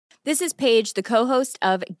This is Paige, the co-host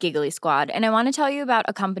of Giggly Squad, and I want to tell you about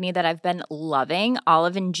a company that I've been loving,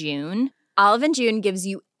 Olive & June. Olive & June gives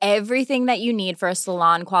you everything that you need for a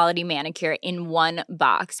salon-quality manicure in one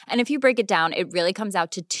box. And if you break it down, it really comes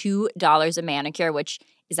out to $2 a manicure, which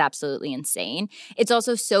is absolutely insane. It's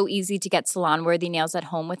also so easy to get salon-worthy nails at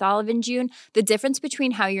home with Olive & June. The difference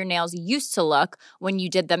between how your nails used to look when you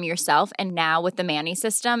did them yourself and now with the Mani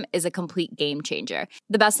system is a complete game changer.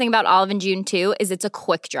 The best thing about Olive & June, too, is it's a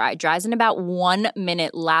quick dry. Dries in about 1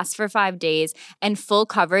 minute, lasts for 5 days, and full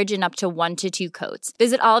coverage in up to 1 to 2 coats.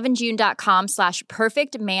 Visit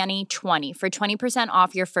oliveandjune.com/perfectmani20 for 20%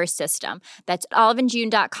 off your first system. That's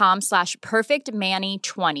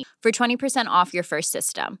oliveandjune.com/perfectmani20 for 20% off your first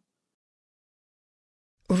system.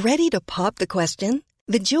 Ready to pop the question?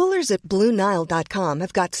 The jewelers at BlueNile.com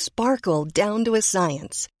have got sparkle down to a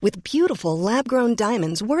science with beautiful lab-grown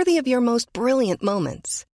diamonds worthy of your most brilliant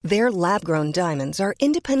moments. Their lab-grown diamonds are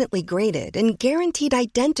independently graded and guaranteed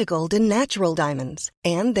identical to natural diamonds,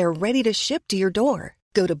 and they're ready to ship to your door.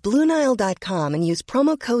 Go to BlueNile.com and use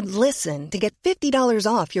promo code LISTEN to get $50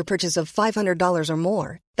 off your purchase of $500 or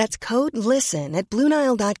more. That's code LISTEN at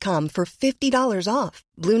BlueNile.com for $50 off.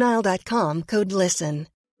 BlueNile.com, code LISTEN.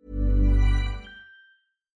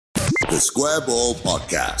 The Square Ball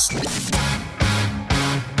Podcast.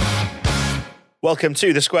 Welcome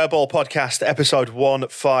to the Square Ball Podcast, episode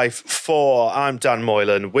 154. I'm Dan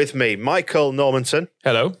Moylan. With me, Michael Normanton.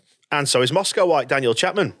 Hello. And so is Moscow White Daniel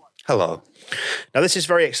Chapman. Hello. Now, this is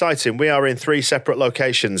very exciting. We are in 3 separate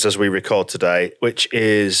locations as we record today, which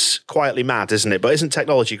is quietly mad, isn't it? But isn't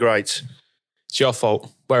technology great? It's your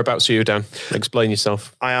fault. Whereabouts are you, Dan? Explain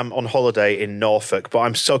yourself. I am on holiday in Norfolk, but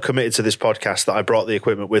I'm so committed to this podcast that I brought the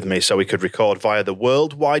equipment with me so we could record via the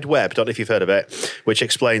World Wide Web. Don't know if you've heard of it, which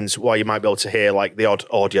explains why you might be able to hear like the odd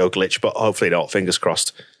audio glitch, but hopefully not. Fingers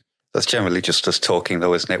crossed. That's generally just us talking,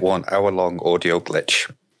 though, isn't it? 1 hour-long audio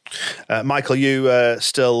glitch. Michael, you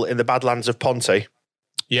still in the Badlands of Ponty?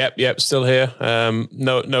 Yep, still here.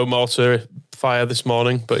 No mortar fire this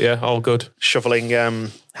morning, but yeah, all good. Shoveling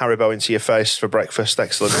Haribo into your face for breakfast.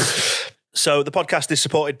 Excellent. So the podcast is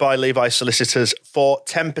supported by Levi Solicitors. For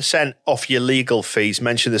 10% off your legal fees,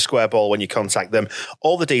 mention the Square Ball when you contact them.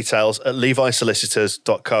 All the details at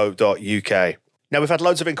levisolicitors.co.uk. Now, we've had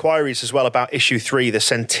loads of inquiries as well about issue 3, the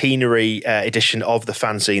centenary edition of the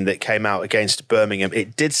fanzine that came out against Birmingham.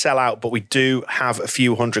 It did sell out, but we do have a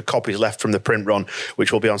few hundred copies left from the print run,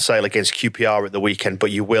 which will be on sale against QPR at the weekend,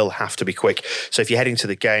 but you will have to be quick. So if you're heading to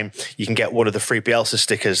the game, you can get one of the free Bielsa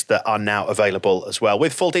stickers that are now available as well,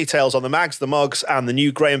 with full details on the mags, the mugs, and the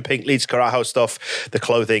new grey and pink Leeds Carajo stuff, the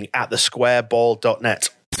clothing at thesquareball.net.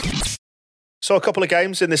 So a couple of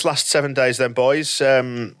games in this last 7 days then, boys.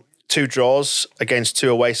 2 draws against 2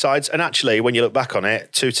 away sides, and actually, when you look back on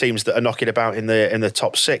it, 2 teams that are knocking about in the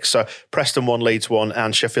top 6. So Preston 1, Leeds 1,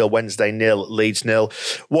 and Sheffield Wednesday 0, Leeds 0.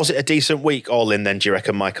 Was it a decent week all in then, do you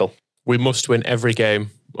reckon, Michael? We must win every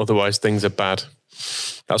game, otherwise things are bad.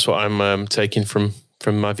 That's what I'm taking from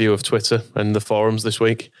my view of Twitter and the forums this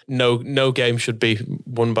week. No game should be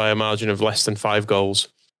won by a margin of less than 5 goals.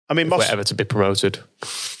 I mean, we're ever to be promoted.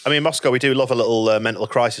 I mean, Moscow, we do love a little mental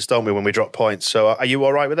crisis, don't we, when we drop points? So are you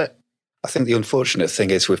all right with it? I think the unfortunate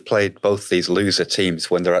thing is we've played both these loser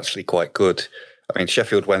teams when they're actually quite good. I mean,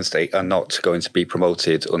 Sheffield Wednesday are not going to be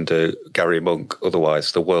promoted under Gary Monk.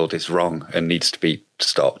 Otherwise, the world is wrong and needs to be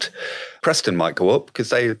stopped. Preston might go up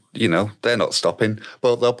because they're not stopping,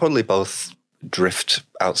 but they'll probably both drift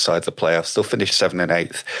outside the playoffs. They'll finish 7th and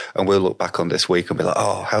 8th, and we'll look back on this week and be like,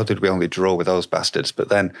 oh, how did we only draw with those bastards? But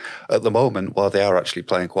then at the moment, while they are actually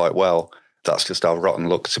playing quite well, that's just our rotten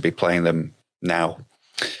luck to be playing them now.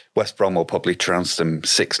 West Brom will probably trounce them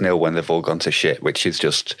 6-0 when they've all gone to shit, which is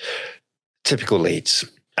just typical Leeds.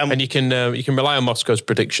 And you can rely on Moscow's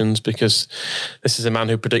predictions, because this is a man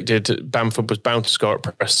who predicted Bamford was bound to score at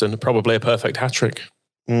Preston, probably a perfect hat-trick.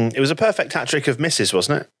 It was a perfect hat-trick of misses,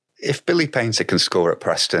 wasn't it? If Billy Painter can score at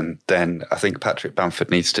Preston, then I think Patrick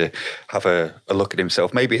Bamford needs to have a look at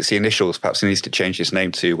himself. Maybe it's the initials. Perhaps he needs to change his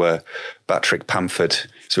name to Patrick Bamford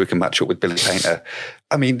so we can match up with Billy Painter.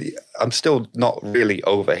 I mean, I'm still not really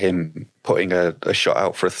over him putting a shot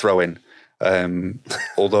out for a throw-in.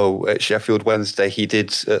 Although at Sheffield Wednesday, he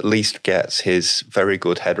did at least get his very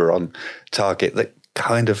good header on target that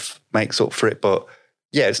kind of makes up for it. But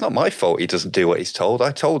yeah, it's not my fault he doesn't do what he's told.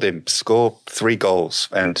 I told him score 3 goals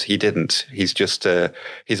and he didn't. He's just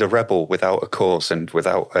he's a rebel without a cause and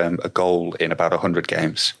without a goal in about 100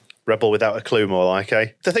 games. Rebel without a clue, more like, eh?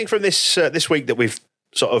 The thing from this week that we've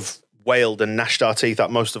sort of wailed and gnashed our teeth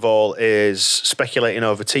at most of all is speculating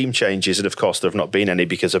over team changes, and of course there have not been any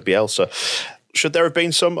because of Bielsa. Should there have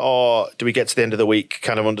been some, or do we get to the end of the week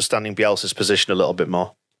kind of understanding Bielsa's position a little bit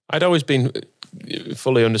more? I'd always been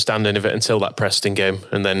fully understanding of it until that Preston game,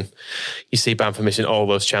 and then you see Bamford missing all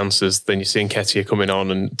those chances. Then you see Nketiah coming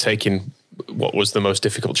on and taking what was the most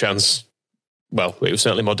difficult chance. Well, it was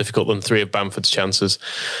certainly more difficult than 3 of Bamford's chances,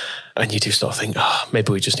 and you do start to think,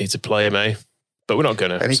 maybe we just need to play him, eh? But we're not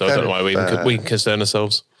going to, so I don't know why we can concern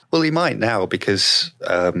ourselves. Well, he might now, because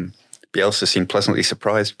Bielsa seemed pleasantly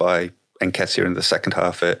surprised by Nketiah in the second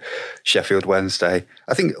half at Sheffield Wednesday.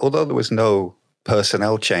 I think although there was no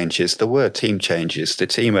personnel changes, there were team changes. The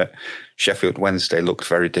team at Sheffield Wednesday looked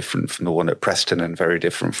very different from the one at Preston and very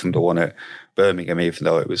different from the one at Birmingham, even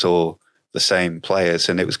though it was all the same players.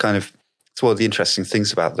 And it was it's one of the interesting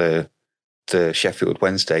things about the Sheffield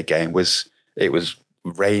Wednesday game was it was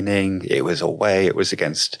raining, it was away, it was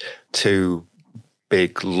against 2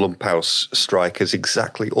 big lump house strikers,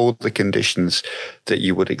 exactly all the conditions that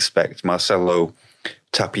you would expect Marcelo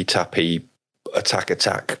tappy attack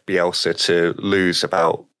Bielsa to lose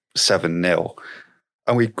about 7-0.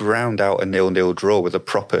 And we ground out a 0-0 draw with a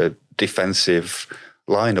proper defensive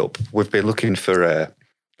lineup. We've been looking for a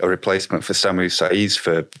replacement for Samu Saiz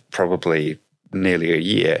for probably nearly a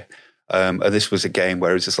year. And this was a game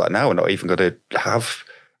where it's just like, now we're not even going to have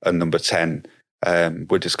a number 10.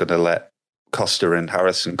 We're just going to let Costa and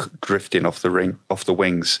Harrison drift in off the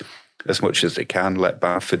wings as much as they can, let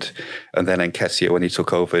Bamford and then Nketiah, when he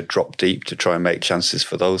took over, drop deep to try and make chances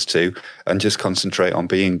for those two and just concentrate on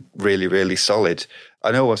being really, really solid.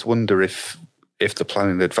 I always wonder if the plan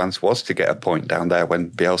in advance was to get a point down there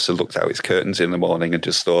when Bielsa looked out his curtains in the morning and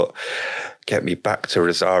just thought, get me back to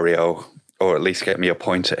Rosario, or at least get me a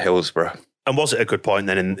point at Hillsborough. And was it a good point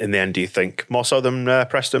then in the end, do you think? More so than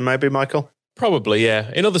Preston, maybe, Michael? Probably,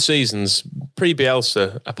 yeah. In other seasons,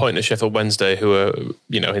 pre-Bielsa, a point at Sheffield Wednesday, who are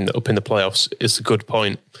up in the playoffs, is a good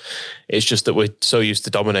point. It's just that we're so used to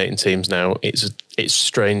dominating teams now. It's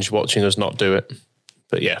strange watching us not do it.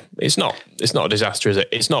 But yeah, it's not a disaster, is it?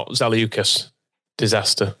 It's not Zaliukas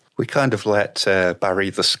disaster. We kind of let Barry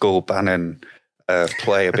the Skull Bannon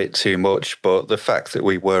play a bit too much, but the fact that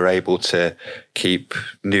we were able to keep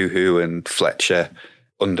Nuhu and Fletcher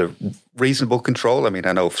under reasonable control. I mean,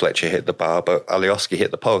 I know Fletcher hit the bar, but Alioski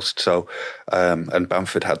hit the post. So, and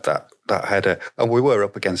Bamford had that header, and we were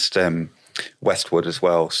up against Westwood as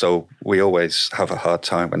well. So we always have a hard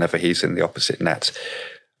time whenever he's in the opposite net.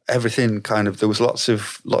 Everything there was lots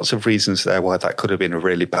of reasons there why that could have been a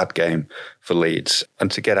really bad game for Leeds,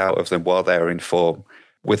 and to get out of them while they're in form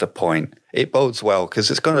with a point, it bodes well,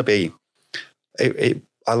 because it's going to be.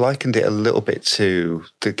 I likened it a little bit to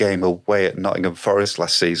the game away at Nottingham Forest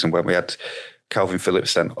last season when we had Calvin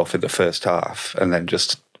Phillips sent off in the first half and then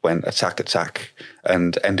just went attack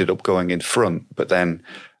and ended up going in front, but then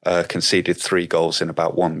conceded 3 goals in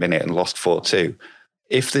about 1 minute and lost 4-2.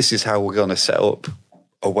 If this is how we're going to set up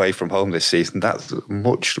away from home this season, that's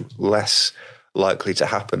much less likely to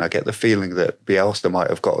happen. I get the feeling that Bielsa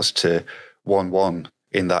might have got us to 1-1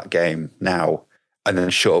 in that game now, and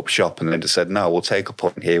then shut up shop and then just said, no, we'll take a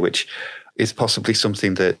point here, which is possibly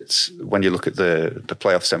something that when you look at the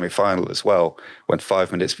playoff semi-final as well, when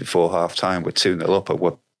 5 minutes before half-time we're 2-0 up and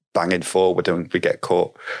we're banging forward and we get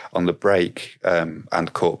caught on the break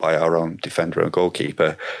and caught by our own defender and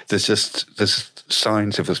goalkeeper. There's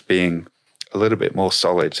signs of us being a little bit more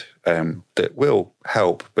solid that will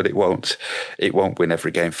help, but it won't win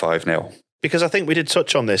every game 5-0. Because I think we did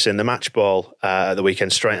touch on this in the match ball at the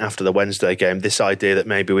weekend straight after the Wednesday game, this idea that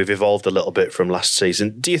maybe we've evolved a little bit from last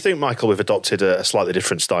season. Do you think, Michael, we've adopted a slightly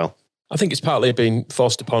different style? I think it's partly been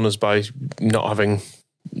forced upon us by not having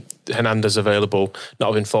Hernandez available, not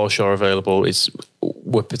having Forshaw available.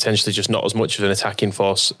 We're potentially just not as much of an attacking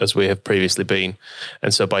force as we have previously been.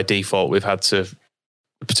 And so by default, we've had to,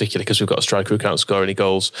 particularly because we've got a striker who can't score any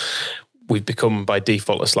goals, we've become by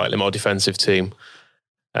default a slightly more defensive team.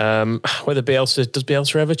 Whether does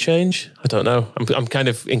Bielsa ever change? I don't know. I'm kind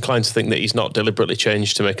of inclined to think that he's not deliberately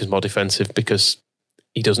changed to make us more defensive, because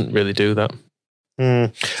he doesn't really do that.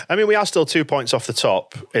 I mean, we are still 2 points off the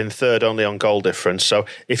top, in third only on goal difference. So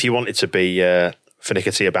if you wanted to be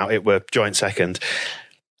finicky about it, we're joint second.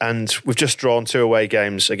 And we've just drawn 2 away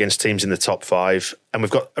games against teams in the top 5. And we've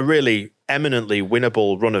got a really eminently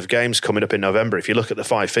winnable run of games coming up in November. If you look at the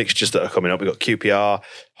 5 fixtures that are coming up, we've got QPR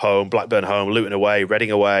home, Blackburn home, Luton away, Reading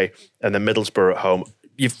away, and then Middlesbrough at home.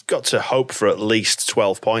 You've got to hope for at least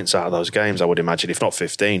 12 points out of those games, I would imagine, if not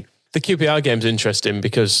 15. The QPR game's interesting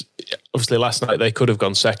because obviously last night they could have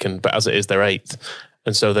gone second, but as it is, they're 8th.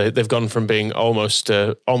 And so they've gone from being almost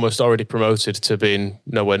already promoted to being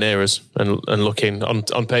nowhere near us. And looking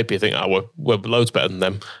on paper, you think, we're loads better than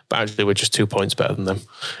them, but actually we're just 2 points better than them.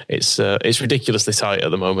 It's ridiculously tight at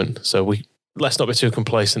the moment. So let's not be too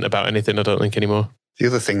complacent about anything, I don't think, anymore. The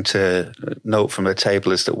other thing to note from the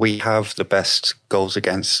table is that we have the best goals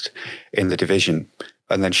against in the division.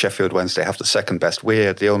 And then Sheffield Wednesday have the second best.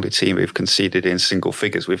 We're the only team who've conceded in single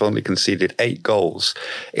figures. We've only conceded 8 goals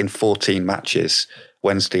in 14 matches.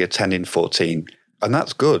 Wednesday are 10 in 14. And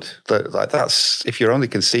that's good. That's if you're only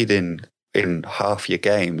conceding in half your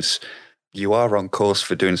games, you are on course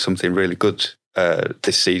for doing something really good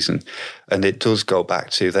this season. And it does go back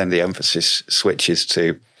to then the emphasis switches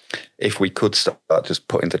to, if we could start just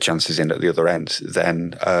putting the chances in at the other end,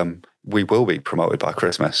 then we will be promoted by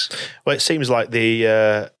Christmas. Well, it seems like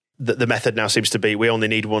the method now seems to be we only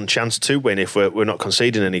need one chance to win if we're not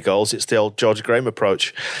conceding any goals. It's the old George Graham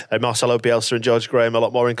approach. Marcelo Bielsa and George Graham a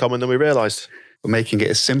lot more in common than we realised. We're making it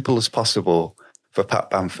as simple as possible for Pat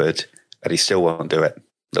Bamford, and he still won't do it.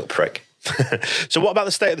 Little prick. So what about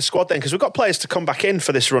the state of the squad then? Because we've got players to come back in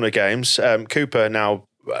for this run of games. Cooper now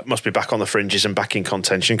must be back on the fringes and back in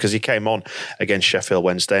contention because he came on against Sheffield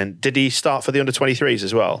Wednesday. And did he start for the under-23s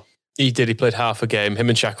as well? He did. He played half a game. Him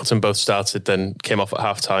and Shackleton both started, then came off at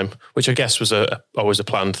half-time, which I guess was always a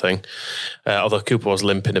planned thing. Although Cooper was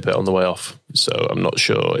limping a bit on the way off. So I'm not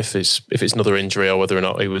sure if it's another injury or whether or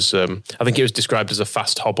not he was... I think it was described as a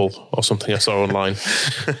fast hobble or something I saw online,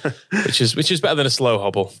 which is better than a slow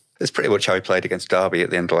hobble. It's pretty much how he played against Derby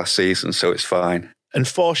at the end of last season, so it's fine. And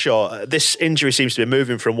Forshaw, this injury seems to be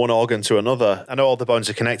moving from one organ to another. I know all the bones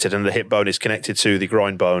are connected and the hip bone is connected to the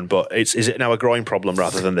groin bone, but is it now a groin problem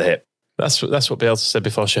rather than the hip? That's what Bielsa said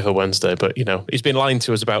before Sheffield Wednesday, but he's been lying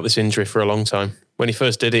to us about this injury for a long time. When he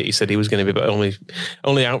first did it, he said he was going to be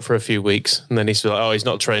only out for a few weeks, and then he's like, he's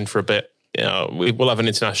not trained for a bit. We'll have an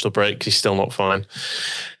international break because he's still not fine.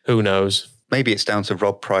 Who knows? Maybe it's down to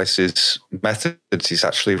Rob Price's methods. He's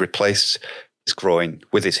actually replaced his groin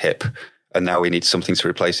with his hip, and now he needs something to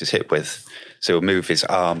replace his hip with. So he'll move his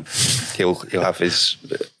arm. He'll have his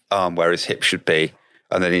arm where his hip should be,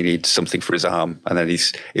 and then he needs something for his arm. And then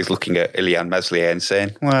he's looking at Ilian Meslier and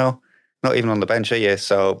saying, well, not even on the bench, are you?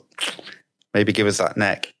 So maybe give us that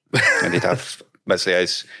neck. And he'd have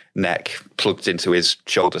Meslier's neck plugged into his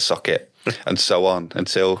shoulder socket, and so on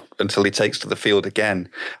until he takes to the field again,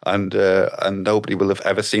 and nobody will have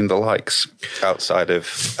ever seen the likes outside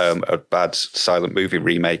of a bad silent movie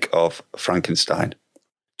remake of Frankenstein.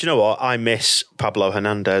 Do you know what? I miss Pablo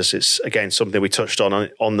Hernandez. It's, again, something we touched on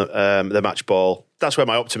the match ball. That's where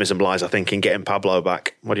my optimism lies, I think, in getting Pablo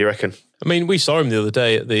back. What do you reckon? I mean, we saw him the other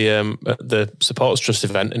day at the Supporters Trust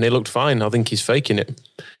event, and he looked fine. I think he's faking it.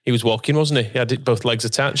 He was walking, wasn't he? He had both legs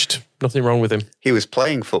attached. Nothing wrong with him. He was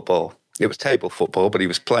playing football. It was table football, but he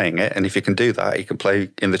was playing it. And if he can do that, he can play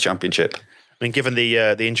in the Championship. I mean, given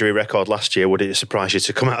the injury record last year, would it surprise you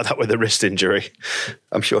to come out of that with a wrist injury?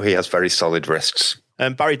 I'm sure he has very solid wrists.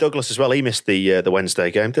 Barry Douglas as well, he missed the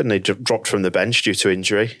Wednesday game, didn't he? Dropped from the bench due to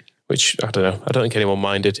injury. Which, I don't know, I don't think anyone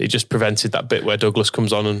minded. It just prevented that bit where Douglas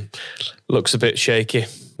comes on and looks a bit shaky,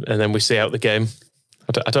 and then we see out the game.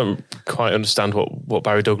 I don't quite understand what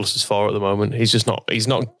Barry Douglas is for at the moment. He's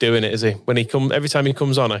not doing it, is he? Every time he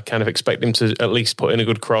comes on, I kind of expect him to at least put in a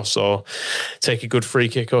good cross or take a good free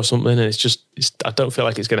kick or something, and I don't feel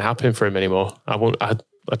like it's going to happen for him anymore. I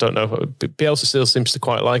don't know. Bielsa still seems to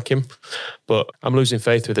quite like him, but I'm losing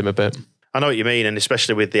faith with him a bit. I know what you mean, and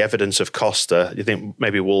especially with the evidence of Costa, you think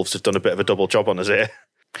maybe Wolves have done a bit of a double job on us here?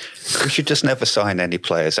 We should just never sign any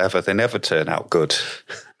players ever. They never turn out good.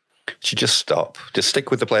 Should just stop. Just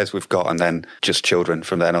stick with the players we've got, and then just children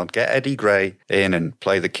from then on. Get Eddie Gray in and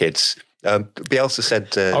play the kids. Bielsa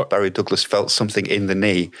said Barry Douglas felt something in the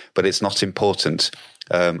knee, but it's not important.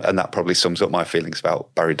 And that probably sums up my feelings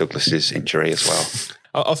about Barry Douglas's injury as well.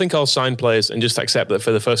 I think I'll sign players and just accept that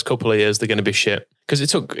for the first couple of years they're going to be shit. Because it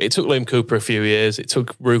took Liam Cooper a few years. It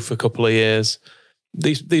took Roof a couple of years.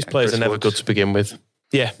 These players are never good to begin with.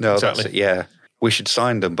 Yeah, no, exactly. That's it. Yeah, we should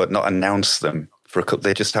sign them, but not announce them for a couple.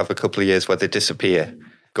 They just have a couple of years where they disappear,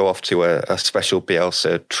 go off to a special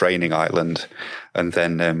Bielsa training island, and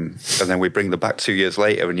then we bring them back 2 years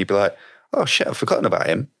later, and you'd be like, oh shit, I've forgotten about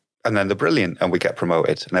him. And then they're brilliant, and we get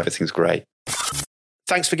promoted, and everything's great.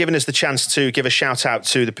 Thanks for giving us the chance to give a shout out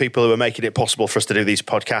to the people who are making it possible for us to do these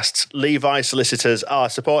podcasts. Levi Solicitors are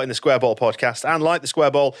supporting the Square Ball podcast, and like the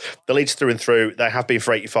Square Ball, the Leeds through and through. They have been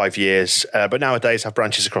for 85 years, but nowadays have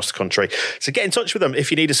branches across the country. So get in touch with them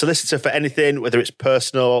if you need a solicitor for anything, whether it's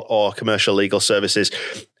personal or commercial legal services.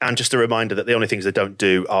 And just a reminder that the only things they don't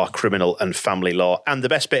do are criminal and family law. And the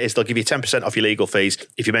best bit is they'll give you 10% off your legal fees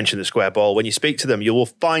if you mention the Square Ball. When you speak to them, you will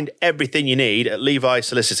find everything you need at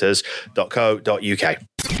levisolicitors.co.uk.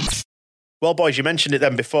 Well, boys, you mentioned it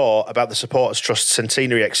then before about the Supporters Trust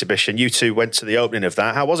Centenary exhibition. You two went to the opening of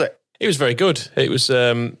that. How was it? It was very good. It was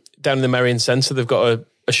down in the Merrion Centre. They've got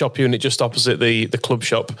a shop unit just opposite the club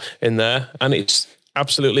shop in there, and it's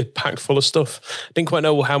absolutely packed full of stuff. Didn't quite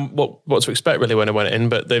know what to expect really when I went in,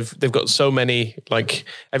 but they've got so many, like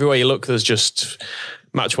everywhere you look, there's just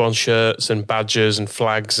match one shirts and badges and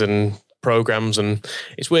flags and programs, and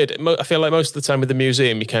it's weird. I feel like most of the time with the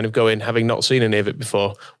museum, you kind of go in having not seen any of it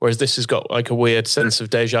before, whereas this has got like a weird sense of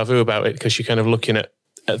deja vu about it because you're kind of looking at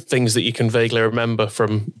things that you can vaguely remember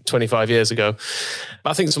from 25 years ago.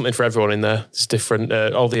 But I think something for everyone in there. It's different.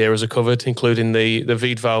 All the eras are covered, including the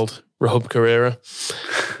Wiedwald Rahubka era,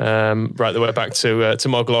 right the way back to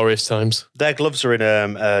more glorious times. Their gloves are in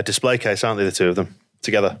a display case, aren't they, the two of them,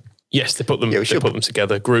 together? Yes, they put them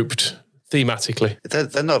together, grouped thematically.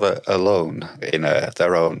 They're not alone in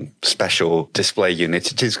their own special display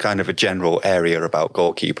unit. It is kind of a general area about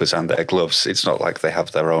goalkeepers and their gloves. It's not like they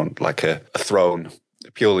have their own, like a throne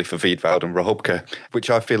purely for Wiedwald and Rahubka, which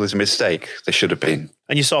I feel is a mistake. They should have been.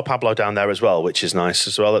 And you saw Pablo down there as well, which is nice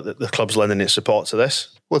as well, that the club's lending its support to this.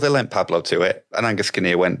 Well, they lent Pablo to it, and Angus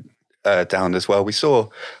Kinnear went down as well. We saw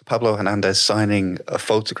Pablo Hernandez signing a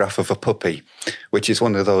photograph of a puppy, which is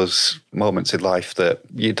one of those moments in life that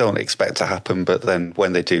you don't expect to happen, but then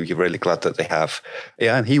when they do, you're really glad that they have.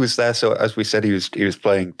 Yeah, and he was there. So as we said, he was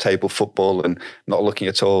playing table football and not looking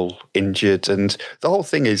at all injured. And the whole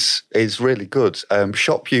thing is really good.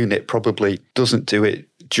 Shop unit probably doesn't do it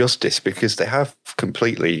justice because they have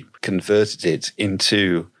completely converted it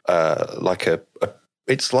into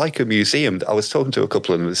it's like a museum. I was talking to a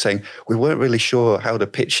couple of them saying we weren't really sure how to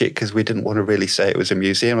pitch it because we didn't want to really say it was a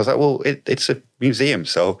museum. I was like, well, it's a museum,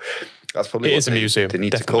 so that's probably a museum. They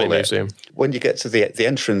need Definitely to call it. Museum. When you get to the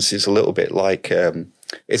entrance, is a little bit like going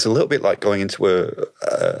into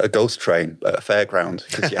a ghost train at a fairground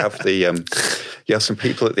because you have you have some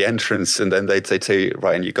people at the entrance, and then they tell you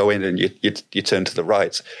right, and you go in and you turn to the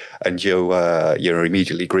right, and you're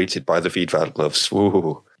immediately greeted by the Wiedwald gloves.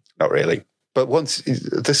 Ooh, not really. But once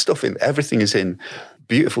the stuff in everything is in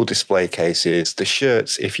beautiful display cases. The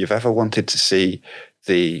shirts, if you've ever wanted to see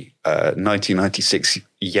the 1996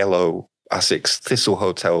 yellow Essex Thistle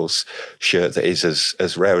Hotels shirt that is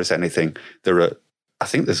as rare as anything, I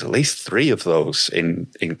think there's at least 3 of those in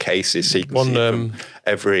cases, so you can see from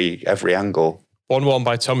every angle. One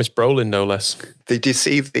by Thomas Brolin, no less. Did you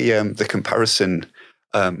see the comparison?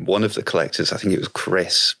 One of the collectors, I think it was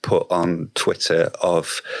Chris, put on Twitter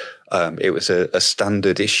of. It was a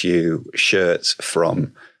standard issue shirt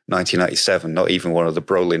from 1997, not even one of the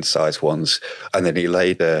Brolin size ones. And then he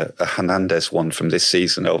laid a Hernandez one from this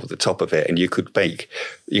season over the top of it. And you could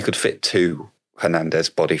fit 2 Hernandez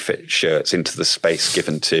body fit shirts into the space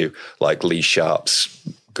given to like Lee Sharp's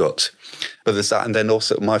gut. But there's that. And then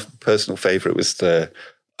also my personal favorite was the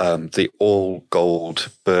all gold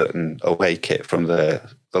Burton away kit from the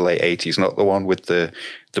late 80s, not the one with the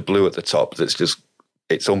blue at the top. That's just,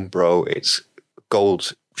 it's Umbro, it's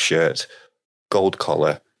gold shirt, gold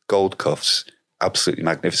collar, gold cuffs, absolutely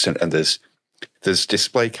magnificent. And there's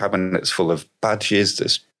display cabinets full of badges,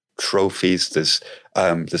 there's trophies, there's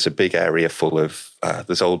a big area full of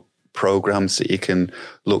there's old programs that you can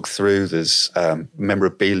look through, there's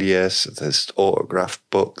memorabilia, so there's autographed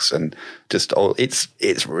books, and just all it's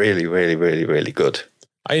really, really, really, really good.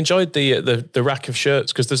 I enjoyed the rack of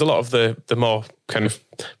shirts because there's a lot of the more kind of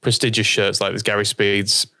prestigious shirts, like there's Gary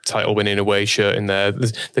Speed's title-winning away shirt in there.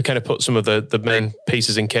 They kind of put some of the main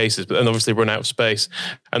pieces in cases, but then obviously run out of space.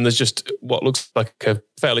 And there's just what looks like a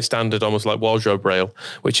fairly standard, almost like wardrobe rail,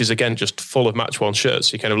 which is, again, just full of match-worn shirts.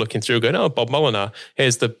 So you're kind of looking through going, oh, Bob Molinar,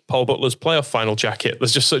 here's the Paul Butler's playoff final jacket.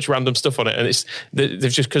 There's just such random stuff on it. And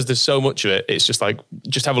they've just, because there's so much of it, it's just like,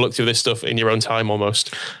 just have a look through this stuff in your own time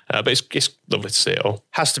almost. But it's lovely to see it all.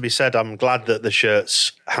 Has to be said, I'm glad that the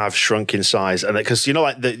shirts have shrunk in size. And because, you know,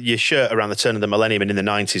 like your shirt around the turn of the millennium and in the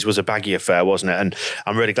 90s was a baggy affair, wasn't it? And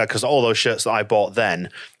I'm really glad because all those shirts that I bought then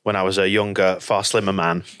when I was a younger, far slimmer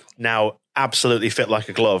man, now absolutely fit like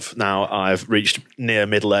a glove. Now I've reached near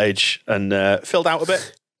middle age and filled out a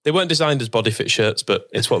bit. They weren't designed as body fit shirts, but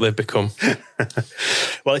it's what they've become.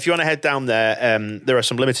 Well, if you want to head down there, there are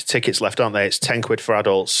some limited tickets left, aren't they? It's 10 quid for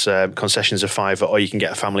adults, concessions of £5, or you can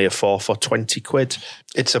get a family of 4 for 20 quid.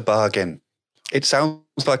 It's a bargain. It sounds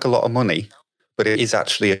like a lot of money, but it is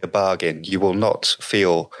actually a bargain. You will not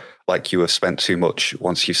feel like you have spent too much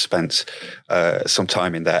once you've spent some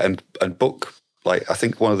time in there and book. Like, I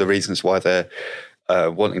think one of the reasons why they're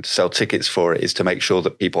wanting to sell tickets for it is to make sure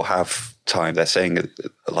that people have time. They're saying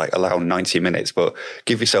like allow 90 minutes, but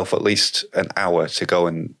give yourself at least an hour to go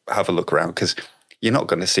and have a look around, because you're not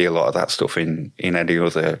going to see a lot of that stuff in any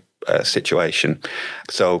other situation.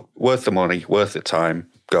 So worth the money, worth the time,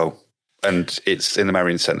 go. And it's in the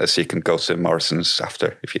Marion Centre, so you can go to Morrison's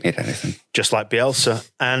after if you need anything. Just like Bielsa.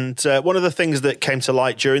 And one of the things that came to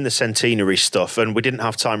light during the centenary stuff, and we didn't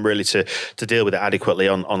have time really to deal with it adequately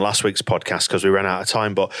on last week's podcast because we ran out of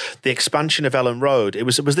time, but the expansion of Ellen Road,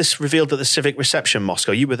 was this revealed at the Civic Reception,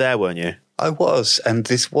 Moscow? You were there, weren't you? I was, and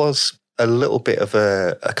this was a little bit of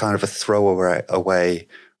a kind of a throwaway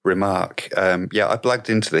remark. I blagged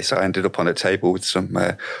into this. I ended up on a table with some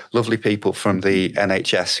lovely people from the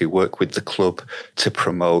NHS who work with the club to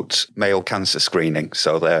promote male cancer screening.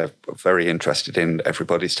 So they're very interested in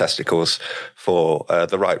everybody's testicles for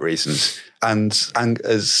the right reasons. And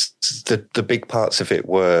as the big parts of it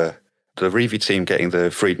were the review team getting the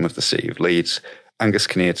Freedom of the City of Leeds, Angus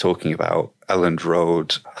Kinnear talking about Elland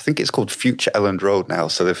Road. I think it's called Future Elland Road now.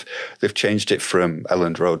 So they've changed it from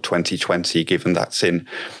Elland Road 2020, given that's in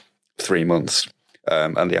 3 months,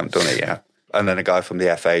 and they haven't done it yet. And then a guy from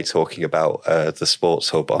the FA talking about the sports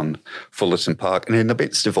hub on Fullerton Park. And in the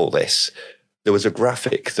midst of all this, there was a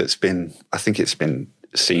graphic that's been, I think it's been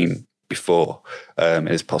seen before, and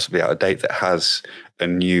is possibly out of date, that has a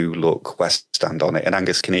new look West Stand on it. And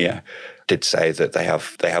Angus Kinnear did say that they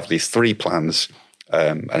have these 3 plans.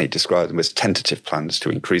 And he described them as tentative plans to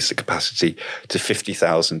increase the capacity to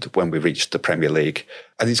 50,000 when we reach the Premier League.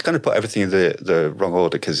 And he's kind of put everything in the wrong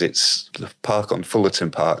order, because it's the park on Fullerton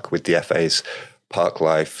Park with the FA's Park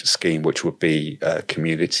Life scheme, which would be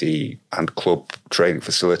community and club training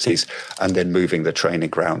facilities, and then moving the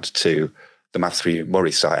training ground to the Matthew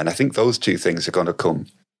Murray site. And I think those 2 things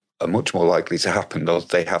are much more likely to happen.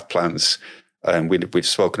 They have plans. We've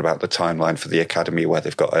spoken about the timeline for the academy, where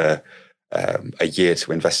they've got a year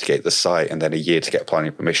to investigate the site and then a year to get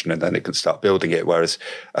planning permission, and then it can start building it. Whereas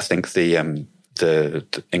I think the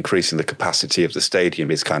increasing the capacity of the stadium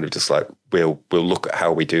is kind of just like, we'll look at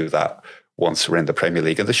how we do that once we're in the Premier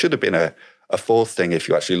League. And there should have been a 4th thing if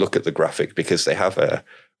you actually look at the graphic, because they have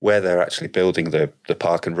where they're actually building the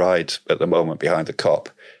park and ride at the moment behind the Kop.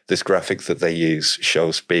 This graphic that they use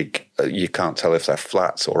shows big, you can't tell if they're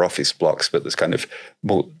flats or office blocks, but there's kind of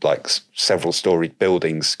like several storied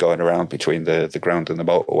buildings going around between the ground and the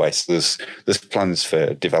motorway. So there's plans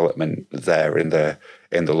for development there in the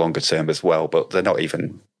longer term as well, but they're not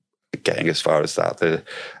even getting as far as that.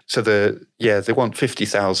 They want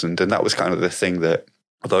 50,000, and that was kind of the thing that,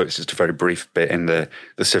 although it's just a very brief bit in the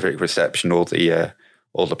Civic Reception, all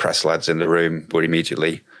the press lads in the room were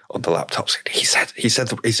immediately on the laptops. He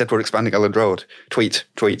said we're expanding Elland Road. Tweet,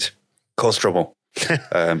 cause trouble.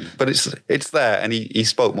 But it's there, and he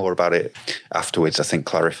spoke more about it afterwards, I think,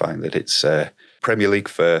 clarifying that it's Premier League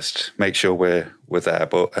first, make sure we're there.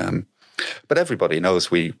 But everybody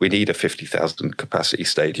knows we need a 50,000 capacity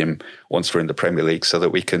stadium once we're in the Premier League, so that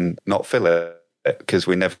we can not fill it, because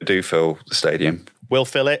we never do fill the stadium. We'll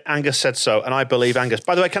fill it. Angus said so, and I believe Angus.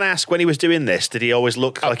 By the way, can I ask, when he was doing this, did he always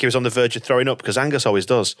look like he was on the verge of throwing up? Because Angus always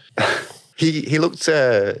does. He looked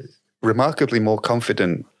remarkably more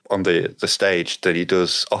confident on the stage than he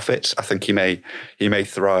does off it. I think he may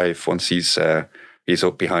thrive once he's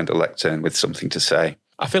up behind a lectern with something to say.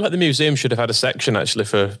 I feel like the museum should have had a section actually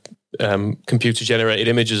for computer-generated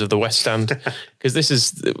images of the West Stand, because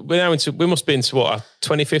we must be into what, our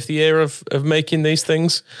 25th year of making these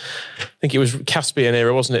things. I think it was Caspian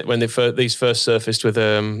era, wasn't it, when these first surfaced with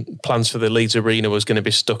plans for the Leeds Arena was going to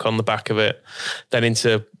be stuck on the back of it, then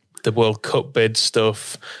into the World Cup bid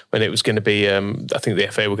stuff when it was going to be, I think the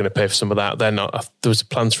FA were going to pay for some of that. Then there was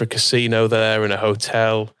plans for a casino there and a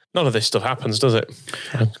hotel. None of this stuff happens, does it?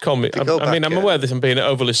 I'm aware that I'm being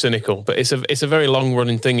overly cynical, but it's a very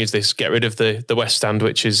long-running thing, is this get rid of the West Stand,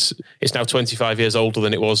 which it's now 25 years older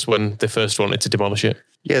than it was when they first wanted to demolish it.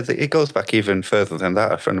 Yeah, it goes back even further than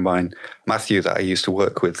that. A friend of mine, Matthew, that I used to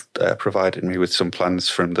work with, provided me with some plans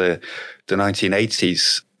from the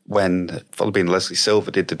 1980s, when Followby and Leslie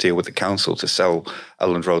Silver did the deal with the council to sell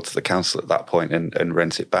Elland Road to the council at that point and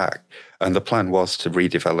rent it back. And the plan was to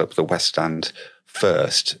redevelop the West Stand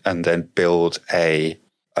first, and then build a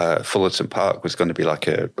Fullerton Park was going to be like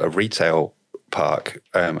a retail park,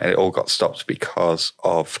 and it all got stopped because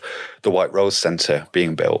of the White Rose Centre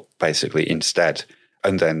being built basically instead.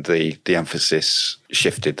 And then the emphasis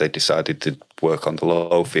shifted. They decided to work on the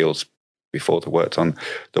low fields before they worked on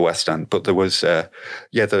the West End. But there was, the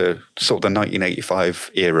sort of the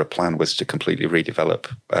 1985 era plan was to completely redevelop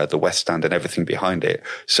the West End and everything behind it.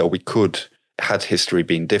 So had history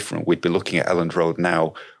been different, we'd be looking at Elland Road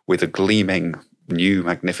now with a gleaming new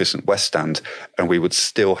magnificent West Stand, and we would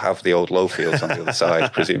still have the old Lowfields on the other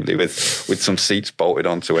side, presumably with some seats bolted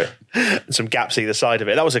onto it. And some gaps either side of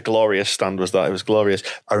it. That was a glorious stand, was that? It was glorious.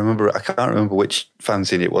 I can't remember which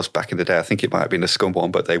fanzine it was back in the day. I think it might have been a Scum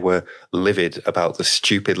one, but they were livid about the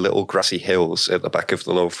stupid little grassy hills at the back of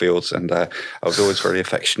the Lowfields, and I was always very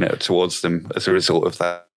affectionate towards them as a result of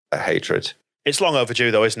that hatred. It's long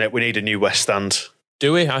overdue though, isn't it? We need a new West Stand.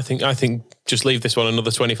 Do we? I think just leave this one another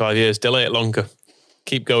 25 years, delay it longer,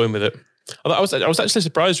 keep going with it. Although I was actually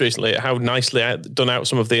surprised recently at how nicely done out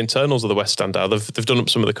some of the internals of the West Stand are. They've done up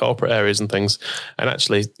some of the corporate areas and things, and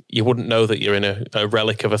actually you wouldn't know that you're in a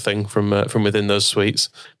relic of a thing from within those suites.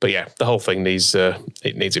 But yeah, the whole thing needs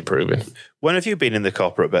improving. When have you been in the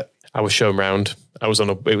corporate bit? I was shown round. It was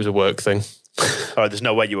a work thing. Oh, there's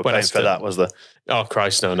no way you were paying for that, was there? Oh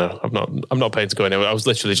Christ, no. I'm not paying to go anywhere. I was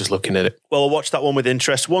literally just looking at it. Well, I'll watch that one with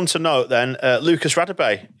interest. One to note then, Lucas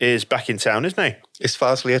Radebe is back in town, isn't he? Is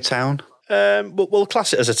Farsley a town? We'll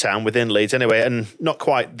class it as a town within Leeds anyway, and not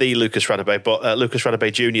quite the Lucas Radebe, but Lucas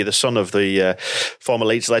Radebe Jr., the son of the former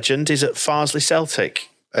Leeds legend, is at Farsley Celtic.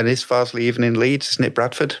 And is Farsley even in Leeds? Isn't it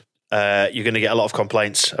Bradford? You're going to get a lot of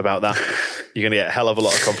complaints about that. You're going to get a hell of a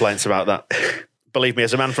lot of complaints about that. Believe me,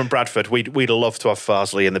 as a man from Bradford, we'd love to have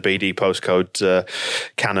Farsley in the BD postcode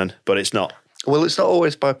canon, but it's not. Well, it's not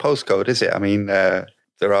always by postcode, is it? I mean, there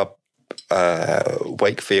are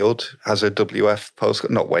Wakefield has a WF postcode,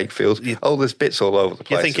 not Wakefield. There's bits all over the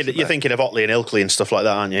place. You're thinking of Otley and Ilkley and stuff like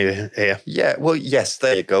that, aren't you? Here. Yeah. Well, yes.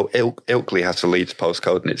 There you go. Ilkley has a Leeds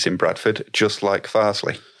postcode, and it's in Bradford, just like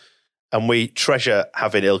Farsley. And we treasure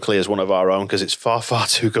having Ilkley as one of our own because it's far, far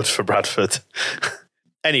too good for Bradford.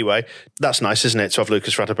 Anyway, that's nice, isn't it, to have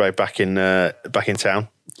Lucas Radebe back in town,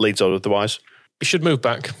 Leeds or otherwise. He should move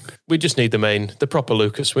back. We just need the proper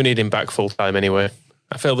Lucas. We need him back full time anyway.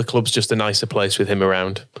 I feel the club's just a nicer place with him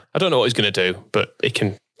around. I don't know what he's going to do, but he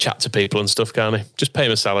can chat to people and stuff, can't he? Just pay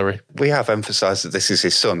him a salary. We have emphasised that this is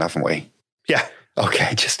his son, haven't we? Yeah.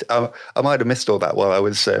 Okay, I might have missed all that while I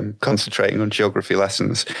was concentrating on geography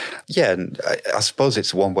lessons. Yeah, and I suppose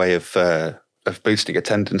it's one way of boosting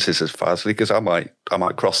attendances as Farsley, because I might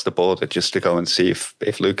cross the border just to go and see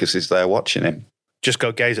if Lucas is there watching him. Just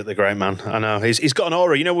go gaze at the great man. I know. He's got an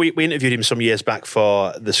aura. You know, we interviewed him some years back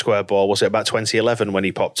for the Square Ball. Was it about 2011 when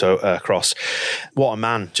he popped across? What a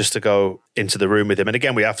man, just to go into the room with him. And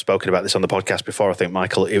again, we have spoken about this on the podcast before, I think,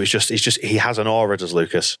 Michael. He has an aura, does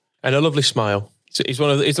Lucas. And a lovely smile. He's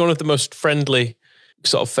one of the most friendly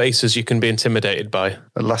sort of faces you can be intimidated by.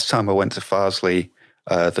 Last time I went to Farsley,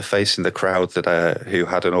 the face in the crowd who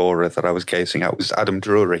had an aura that I was gazing at was Adam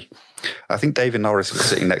Drury. I think David Norris was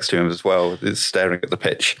sitting next to him as well, staring at the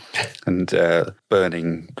pitch and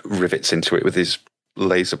burning rivets into it with his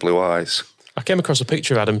laser blue eyes. I came across a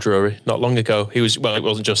picture of Adam Drury not long ago. It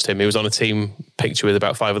wasn't just him. He was on a team picture with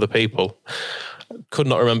about 5 other people. Could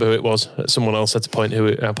not remember who it was. Someone else had to point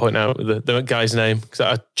out the guy's name, because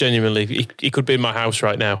I genuinely, he could be in my house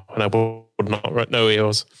right now and I would not know who he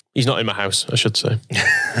was. He's not in my house, I should say.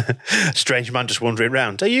 Strange man just wandering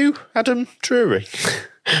around. Are you Adam Drury?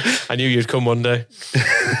 I knew you'd come one day.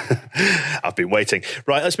 I've been waiting.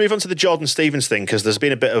 Right, let's move on to the Jordan Stevens thing, because there's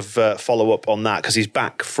been a bit of follow-up on that, because he's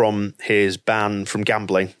back from his ban from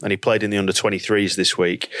gambling and he played in the under-23s this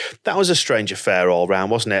week. That was a strange affair all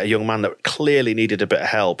round, wasn't it? A young man that clearly needed a bit of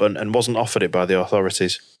help and wasn't offered it by the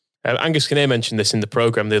authorities. Angus Kinnear mentioned this in the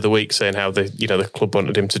programme the other week, saying how the club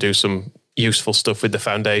wanted him to do some useful stuff with the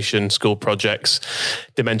foundation, school projects,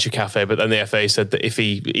 dementia cafe, but then the FA said that if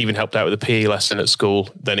he even helped out with a PE lesson at school,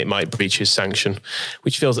 then it might breach his sanction,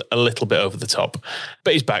 which feels a little bit over the top.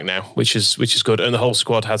 But he's back now, which is good. And the whole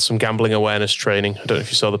squad had some gambling awareness training. I don't know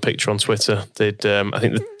if you saw the picture on Twitter. I think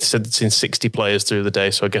they said they'd seen 60 players through the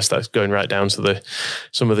day, so I guess that's going right down to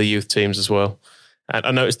some of the youth teams as well. And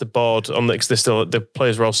I noticed the board on the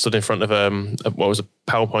players were all stood in front of what was a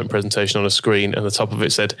PowerPoint presentation on a screen, and the top of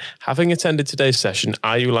it said, "Having attended today's session,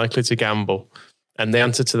 are you likely to gamble?" And the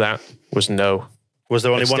answer to that was no. Was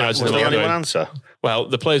there only one answer? Well,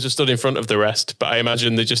 the players were stood in front of the rest, but I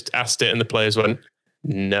imagine they just asked it and the players went,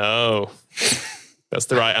 no. That's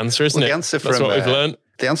the right answer, isn't it? That's what we've learned.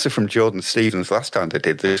 The answer from Jordan Stevens last time they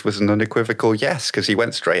did this was an unequivocal yes, because he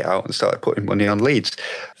went straight out and started putting money on Leeds.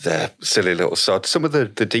 The silly little sod. Some of the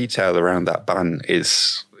detail around that ban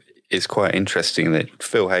is quite interesting. That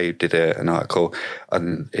Phil Hay did an article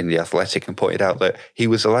in The Athletic and pointed out that he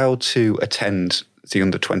was allowed to attend the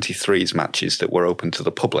under-23s matches that were open to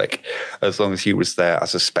the public as long as he was there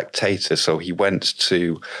as a spectator. So he went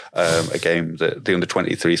to a game that the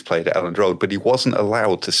under-23s played at Elland Road, but he wasn't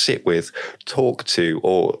allowed to sit with, talk to,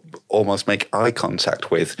 or almost make eye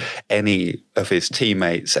contact with any of his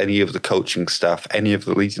teammates, any of the coaching staff, any of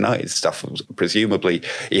the Leeds United staff. Presumably,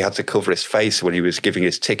 he had to cover his face when he was giving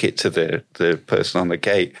his ticket to the person on the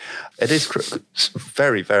gate. It is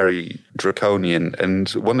very, very draconian. And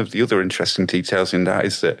one of the other interesting details in that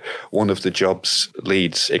is that one of the jobs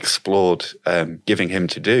Leeds explored giving him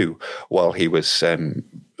to do while he was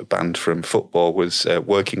banned from football was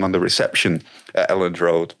working on the reception at Elland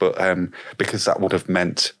Road. But because that would have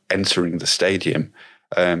meant entering the stadium,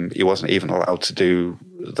 he wasn't even allowed to do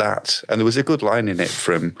that. And there was a good line in it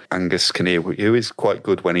from Angus Kinnear, who is quite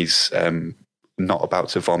good when he's not about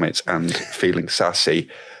to vomit and feeling sassy,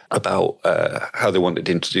 about how they wanted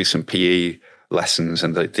him to do some PE lessons.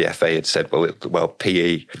 And the FA had said, well,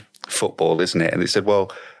 PE, football, isn't it? And they said,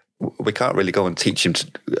 well, we can't really go and teach him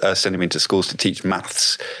to send him into schools to teach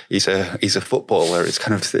maths. He's a footballer. It's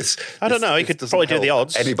kind of this. I don't know. He could probably do the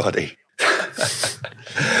odds. Anybody.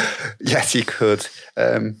 Yes, he could.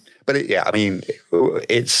 But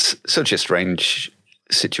it's such a strange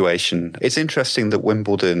situation. It's interesting that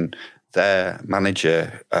Wimbledon, their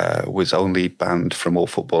manager, was only banned from all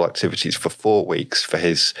football activities for 4 weeks for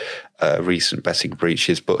his recent betting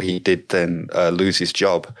breaches, but he did then lose his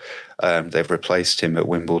job. They've replaced him at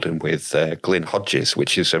Wimbledon with Glyn Hodges,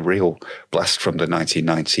 which is a real blast from the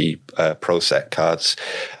 1990 Pro Set cards.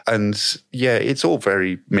 And yeah, it's all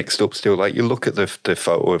very mixed up still. Like, you look at the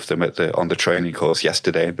photo of them on the training course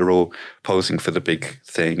yesterday, and they're all posing for the big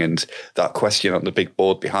thing. And that question on the big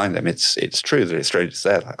board behind them, it's true that it's strange. It's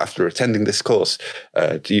there. After attending this course,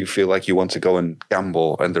 do you feel like you want to go and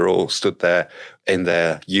gamble? And they're all stood there in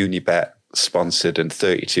their Unibet sponsored and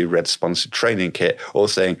 32 Red sponsored training kit, all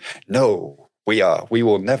saying, no, we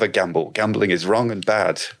will never gamble. Gambling is wrong and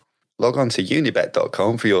bad. Log on to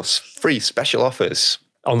unibet.com for your free special offers.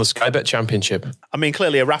 On the Sky Bet Championship. I mean,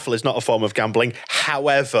 clearly a raffle is not a form of gambling.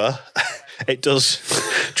 However, it does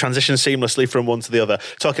transition seamlessly from one to the other.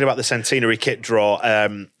 Talking about the centenary kit draw,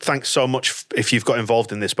 thanks so much if you've got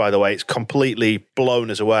involved in this, by the way. It's completely blown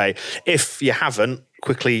us away. If you haven't,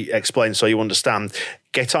 quickly explain so you understand.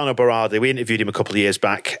 Gaetano Berardi, we interviewed him a couple of years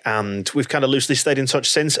back, and we've kind of loosely stayed in touch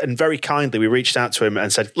since, and very kindly we reached out to him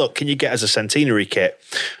and said, look, can you get us a centenary kit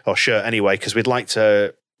or shirt anyway, because we'd like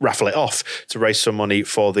to raffle it off to raise some money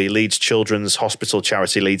for the Leeds Children's Hospital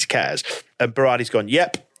charity Leeds Cares. And Berardi's gone,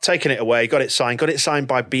 yep, taken it away, got it signed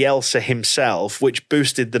by Bielsa himself, which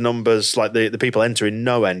boosted the numbers, like the people entering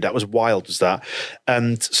no end. That was wild, was that?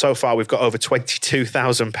 And so far we've got over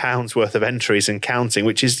 £22,000 worth of entries and counting,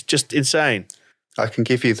 which is just insane. I can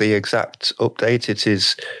give you the exact update. It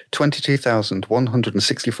is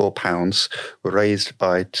 £22,164 were raised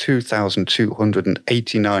by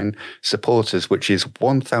 2,289 supporters, which is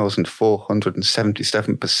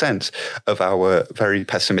 1,477% of our very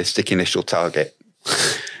pessimistic initial target.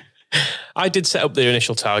 I did set up the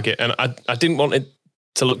initial target, and I didn't want it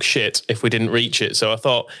to look shit if we didn't reach it. So I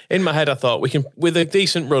thought, in my head, we can, with a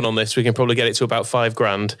decent run on this, we can probably get it to about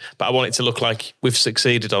 $5,000, but I want it to look like we've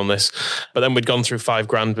succeeded on this. But then we'd gone through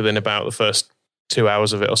 $5,000 within about the first 2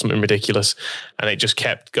 hours of it or something ridiculous. And it just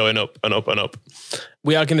kept going up and up and up.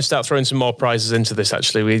 We are going to start throwing some more prizes into this,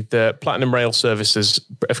 actually. The Platinum Rail Services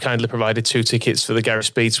have kindly provided 2 tickets for the Gary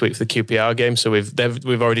Speed Sweep for the QPR game. So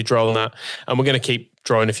we've already drawn that. And we're going to keep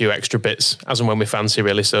drawing a few extra bits as and when we fancy,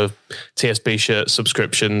 really. So TSB shirts,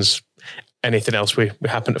 subscriptions, anything else we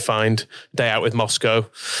happen to find, day out with Moscow,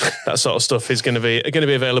 that sort of stuff is going to be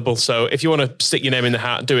available. So if you want to stick your name in the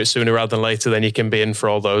hat, do it sooner rather than later, then you can be in for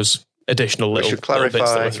all those additional little bits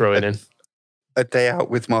that we're throwing in. A day out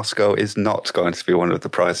with Moscow is not going to be one of the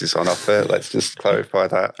prizes on offer. Let's just clarify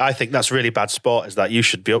that. I think that's really bad sport, is that you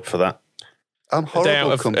should be up for that. I'm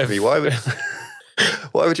horrible company. Why would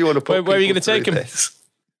you want to put where are you going to take them?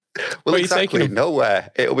 Well, exactly,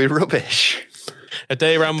 nowhere. It'll be rubbish. A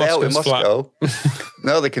day around Moscow's Moscow.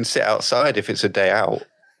 No, they can sit outside if it's a day out.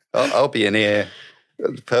 I'll be in here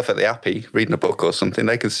perfectly happy reading a book or something.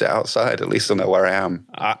 They can sit outside. At least they'll know where I am.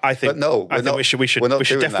 I think we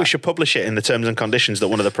should publish it in the terms and conditions that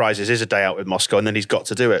one of the prizes is a day out with Moscow, and then he's got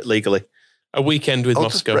to do it legally. A weekend with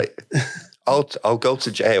Moscow. I'll go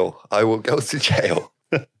to jail. I will go to jail.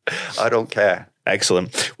 I don't care.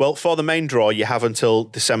 Excellent. Well, for the main draw, you have until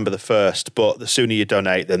December the 1st, but the sooner you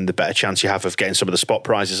donate, then the better chance you have of getting some of the spot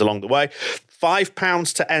prizes along the way.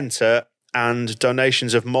 £5 to enter, and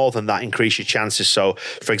donations of more than that increase your chances. So,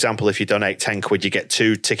 for example, if you donate 10 quid, you get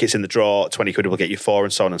 2 tickets in the draw, 20 quid will get you 4,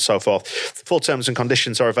 and so on and so forth. Full terms and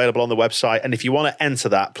conditions are available on the website, and if you want to enter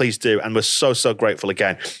that, please do, and we're so grateful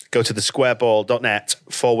again. Go to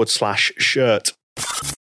thesquareball.net/shirt.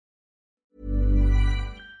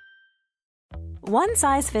 One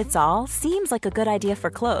size fits all seems like a good idea for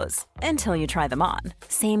clothes until you try them on.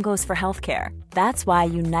 Same goes for healthcare. That's why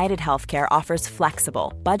United Healthcare offers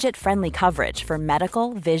flexible, budget-friendly coverage for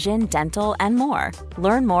medical, vision, dental, and more.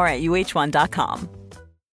 Learn more at uh1.com.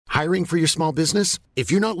 Hiring for your small business? If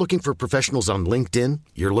you're not looking for professionals on LinkedIn,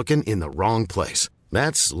 you're looking in the wrong place.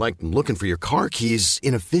 That's like looking for your car keys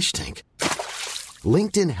in a fish tank.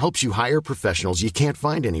 LinkedIn helps you hire professionals you can't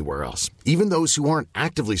find anywhere else, even those who aren't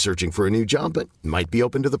actively searching for a new job but might be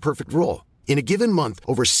open to the perfect role. In a given month,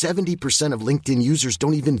 over 70% of LinkedIn users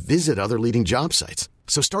don't even visit other leading job sites.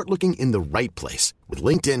 So start looking in the right place. With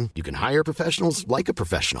LinkedIn, you can hire professionals like a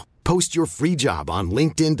professional. Post your free job on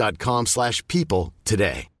linkedin.com/people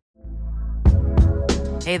today.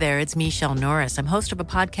 Hey there, it's Michelle Norris. I'm host of a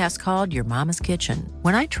podcast called Your Mama's Kitchen.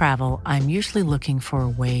 When I travel, I'm usually looking for a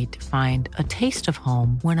way to find a taste of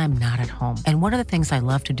home when I'm not at home. And one of the things I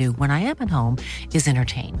love to do when I am at home is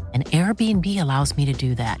entertain. And Airbnb allows me to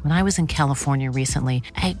do that. When I was in California recently,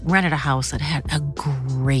 I rented a house that had a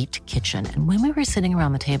great kitchen. And when we were sitting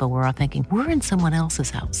around the table, we were all thinking, we're in someone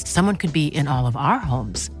else's house. Someone could be in all of our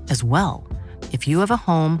homes as well. If you have a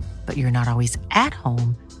home, but you're not always at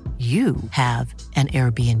home, you have an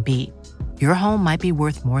Airbnb. Your home might be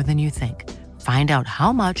worth more than you think. Find out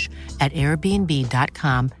how much at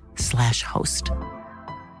airbnb.com/host.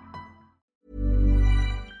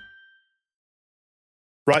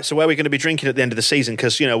 Right, so where are we going to be drinking at the end of the season?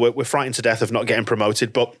 Because, you know, we're frightened to death of not getting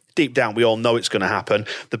promoted, but deep down we all know it's going to happen.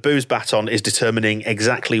 The booze baton is determining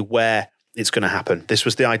exactly where it's going to happen. This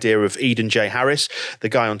was the idea of Eden J. Harris, the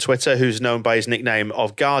guy on Twitter who's known by his nickname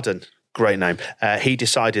of Garden. Great name. He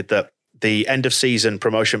decided that the end of season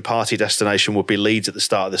promotion party destination would be Leeds at the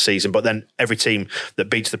start of the season, but then every team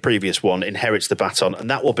that beats the previous one inherits the baton, and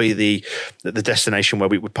that will be the destination where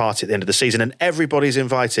we would party at the end of the season. And everybody's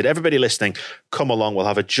invited. Everybody listening, come along. We'll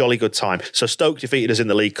have a jolly good time. So Stoke defeated us in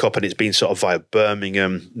the League Cup, and it's been sort of via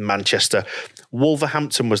Birmingham, Manchester.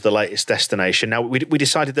 Wolverhampton was the latest destination. Now we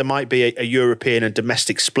decided there might be a European and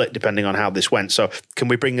domestic split depending on how this went. So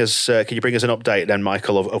can you bring us an update then,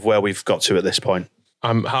 Michael, of where we've got to at this point?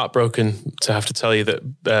 I'm heartbroken to have to tell you that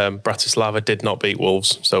Bratislava did not beat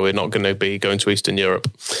Wolves, so we're not going to be going to Eastern Europe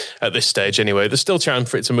at this stage anyway. There's still time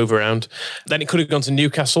for it to move around. Then it could have gone to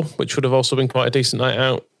Newcastle, which would have also been quite a decent night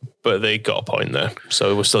out, but they got a point there.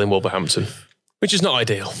 So we're still in Wolverhampton, which is not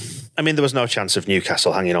ideal. I mean, there was no chance of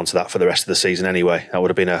Newcastle hanging on to that for the rest of the season anyway. That would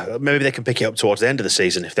have been maybe they can pick it up towards the end of the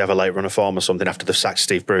season if they have a late run of form or something after they've sacked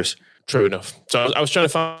Steve Bruce. True enough. So I was trying to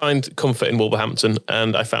find comfort in Wolverhampton,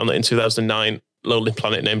 and I found that in 2009, Lonely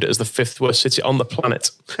Planet named it as the 5th worst city on the planet.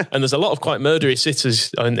 And there's a lot of quite murdery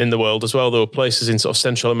cities in the world as well. There were places in sort of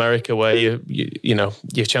Central America where you know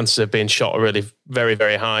your chances of being shot are really very,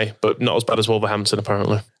 very high, but not as bad as Wolverhampton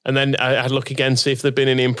apparently. And then I had a look again, see if there'd been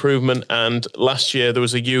any improvement. And last year there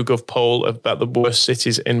was a YouGov poll about the worst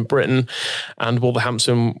cities in Britain, and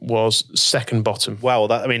Wolverhampton was second bottom. Wow,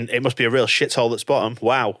 it must be a real shithole that's bottom.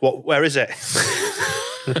 Wow, where is it?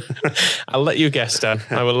 I'll let you guess, Dan.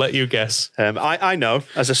 I will let you guess. I know.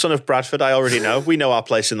 As a son of Bradford, I already know. We know our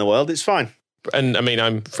place in the world. It's fine. And I mean,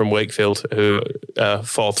 I'm from Wakefield, who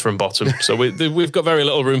fourth from bottom. So we've got very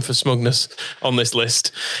little room for smugness on this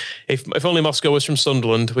list. If only Moscow was from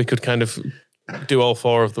Sunderland, we could kind of do all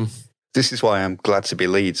four of them. This is why I'm glad to be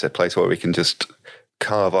Leeds, a place where we can just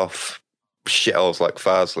carve off shitholes like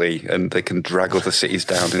Farsley and they can drag other cities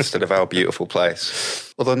down instead of our beautiful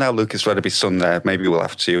place. Although now Lucas Reddeby's son there, maybe we'll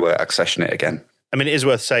have to accession it again. I mean, it is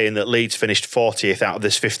worth saying that Leeds finished 40th out of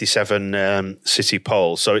this 57 city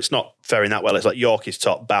poll, so it's not faring that well. It's like York is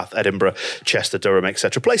top, Bath, Edinburgh, Chester, Durham,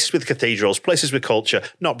 etc. Places with cathedrals, places with culture,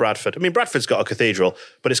 not Bradford. I mean, Bradford's got a cathedral,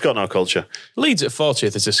 but it's got no culture. Leeds at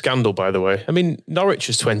 40th is a scandal, by the way. I mean, Norwich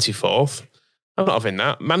is 24th. I'm not having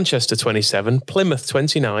that. Manchester 27, Plymouth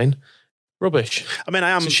 29. Rubbish. I mean,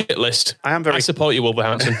 It's a shit list. I support you,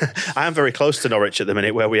 Wolverhampton. I am very close to Norwich at the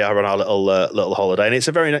minute, where we are on our little holiday, and it's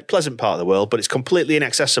a very pleasant part of the world, but it's completely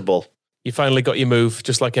inaccessible. You finally got your move,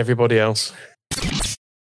 just like everybody else.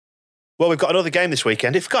 Well, we've got another game this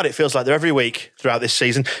weekend. It feels like they're every week throughout this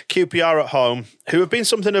season. QPR at home, who have been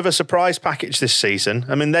something of a surprise package this season.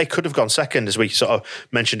 I mean, they could have gone second, as we sort of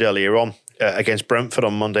mentioned earlier on, against Brentford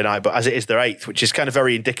on Monday night, but as it is, they're 8th, which is kind of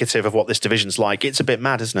very indicative of what this division's like. It's a bit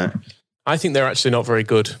mad, isn't it? I think they're actually not very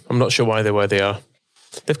good. I'm not sure why they're where they are.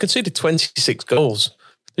 They've conceded 26 goals.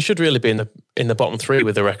 They should really be in the bottom 3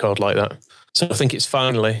 with a record like that. So I think it's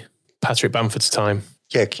finally Patrick Bamford's time.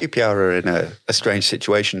 Yeah, QPR are in a strange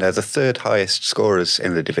situation. They're the 3rd highest scorers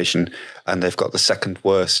in the division, and they've got the 2nd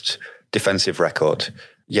worst defensive record.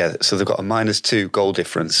 Yeah, so they've got a -2 goal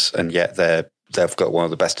difference, and yet they're they've got one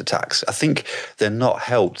of the best attacks. I think they're not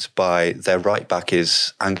helped by their right back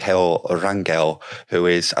is Angel Rangel, who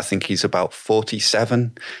is, I think he's about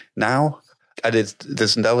 47 now. And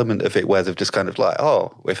there's an element of it where they've just kind of like,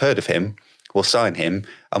 oh, we've heard of him, we'll sign him.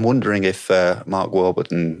 I'm wondering if Mark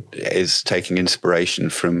Warburton is taking inspiration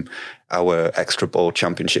from our Extra Ball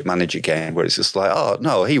Championship Manager game, where it's just like, oh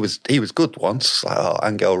no, he was good once. Like, oh,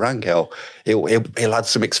 Angel Rangel, he'll add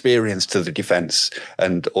some experience to the defence,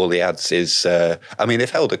 and all he adds is, if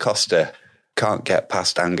Helder Costa can't get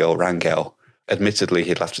past Angel Rangel, admittedly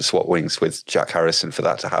he'd have to swap wings with Jack Harrison for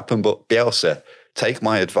that to happen. But Bielsa, take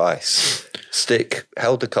my advice, stick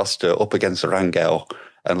Helder Costa up against Rangel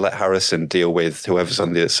and let Harrison deal with whoever's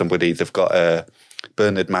on the somebody. They've got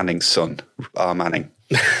Bernard Manning's son, R. Manning.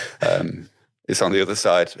 Is on the other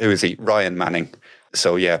side. Who is he? Ryan Manning.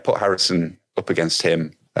 So yeah, put Harrison up against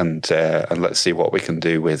him, and let's see what we can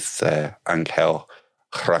do with Angel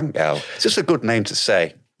Rangel. It's just a good name to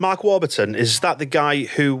say. Mark Warburton, is that the guy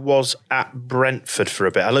who was at Brentford for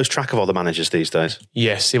a bit? I lose track of all the managers these days.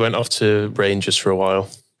 Yes, he went off to Rangers for a while,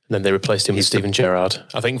 and then they replaced him with Steven Gerrard.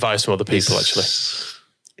 I think via some other people, actually.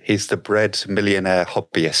 He's the bread millionaire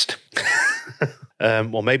hobbyist.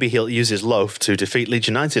 Well, maybe he'll use his loaf to defeat Leeds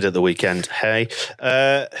United at the weekend. Hey,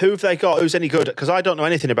 who have they got? Who's any good? Because I don't know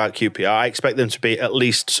anything about QPR. I expect them to be at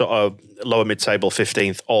least sort of lower mid-table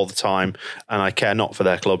 15th all the time, and I care not for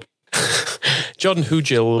their club. Jordan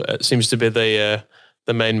Hugill seems to be the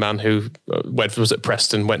main man who was at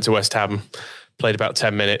Preston, went to West Ham, played about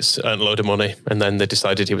 10 minutes, earned a load of money, and then they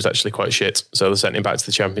decided he was actually quite shit, so they sent him back to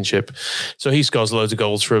the Championship. So he scores loads of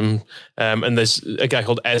goals from, and there's a guy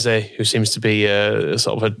called Eze who seems to be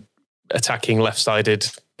sort of an attacking left-sided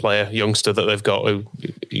player, youngster that they've got, who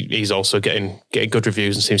he's also getting good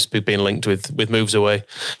reviews and seems to be being linked with moves away,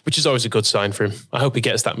 which is always a good sign for him. I hope he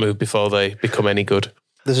gets that move before they become any good.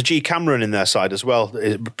 There's a G Cameron in their side as well,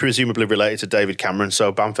 presumably related to David Cameron,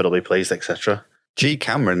 so Bamford will be pleased, etc. G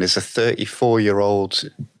Cameron is a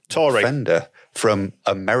 34-year-old Tory defender from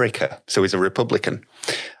America, so he's a Republican.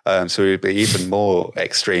 So he'd be even more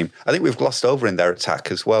extreme. I think we've glossed over in their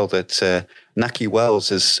attack as well that Naki Wells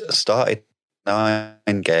has started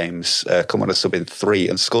 9 games, come on a sub in 3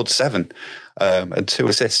 and scored 7 and 2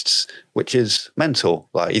 assists, which is mental.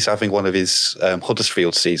 Like, he's having one of his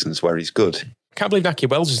Huddersfield seasons where he's good. I can't believe Naki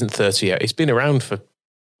Wells isn't 30 yet. He's been around for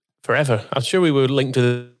forever. I'm sure we were linked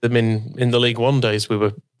to them in the League One days.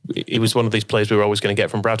 He was one of these players we were always going to get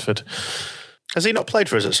from Bradford. Has he not played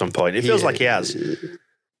for us at some point? It feels like he has.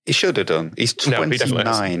 He should have done. He's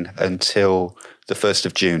 29 until the 1st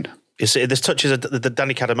of June. You see, there's touches of the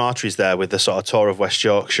Danny Cadamartris there with the sort of tour of West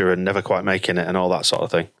Yorkshire and never quite making it and all that sort of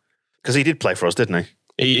thing. Because he did play for us, didn't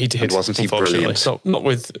he? He did. And wasn't he brilliant?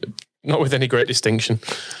 Not with any great distinction.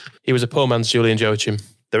 He was a poor man's Julian Joachim.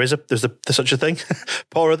 There's such a thing?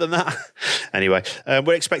 Poorer than that? Anyway,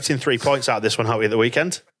 we're expecting 3 points out of this one, aren't we, at the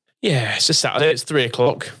weekend? Yeah, it's a Saturday. It's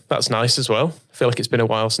 3:00. That's nice as well. I feel like it's been a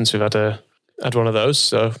while since we've had one of those.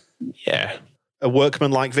 So, yeah. A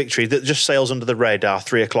workman-like victory that just sails under the radar,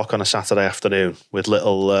 3:00 on a Saturday afternoon with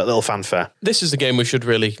little fanfare. This is the game we should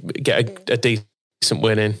really get a decent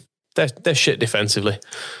win in. They're shit defensively.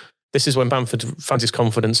 This is when Bamford finds his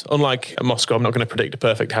confidence. Unlike at Moscow, I'm not going to predict a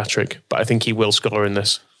perfect hat-trick, but I think he will score in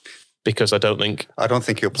this because I don't think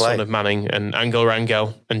he'll play. Son of Manning and Angel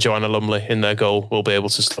Rangel and Joanna Lumley in their goal will be able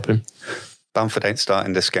to stop him. Bamford ain't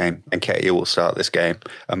starting this game, and Ketia will start this game,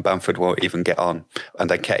 and Bamford won't even get on, and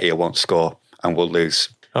then Ketia won't score, and we'll lose.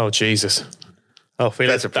 Oh, Jesus. Oh,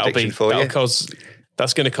 There's a prediction for you.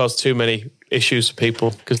 That's going to cause too many issues for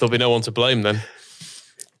people because there'll be no one to blame then.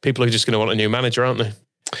 People are just going to want a new manager, aren't they?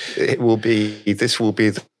 This will be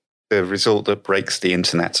the result that breaks the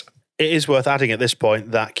internet. It is worth adding at this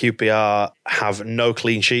point that QPR have no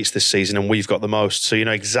clean sheets this season and we've got the most. So you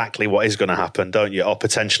know exactly what is going to happen, don't you? Or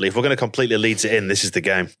potentially, if we're going to completely Leeds it in, this is the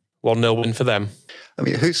game. 1-0 win for them. I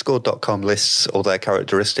mean, WhoScored.com lists all their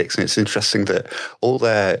characteristics, and it's interesting that all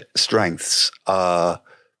their strengths are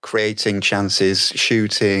creating chances,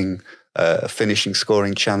 shooting, finishing,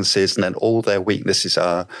 scoring chances, and then all their weaknesses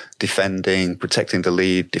are defending, protecting the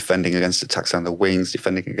lead, defending against attacks on the wings,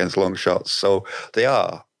 defending against long shots. So they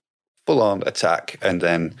are full-on attack and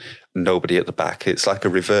then nobody at the back. It's like a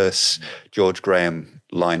reverse George Graham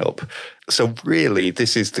lineup. So really,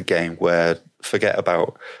 this is the game where, forget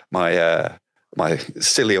about my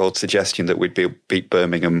silly old suggestion that we'd beat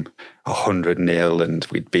Birmingham 100-0 and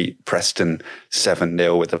we'd beat Preston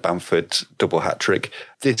 7-0 with a Bamford double hat-trick.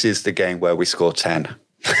 This is the game where we score 10.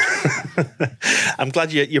 I'm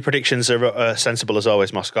glad your predictions are sensible as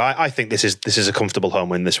always, Moscow. I think this is a comfortable home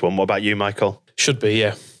win, this one. What about you, Michael? Should be,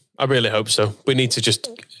 yeah. I really hope so. We need to just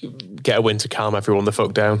get a win to calm everyone the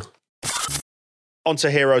fuck down. On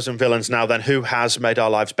to heroes and villains now then. Who has made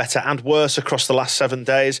our lives better and worse across the last 7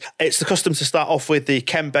 days? It's the custom to start off with the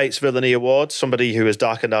Ken Bates Villainy Award, somebody who has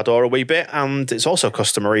darkened our door a wee bit, and it's also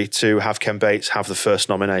customary to have Ken Bates have the first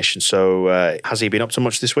nomination. So has he been up to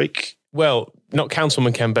much this week? Well, not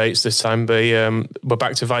Councilman Ken Bates this time, but we're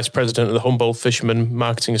back to Vice President of the Humboldt Fishermen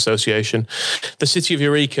Marketing Association. The city of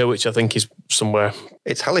Eureka, which I think is somewhere...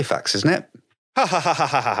 It's Halifax, isn't it? Ha ha ha ha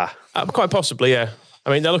ha ha. Quite possibly, yeah. I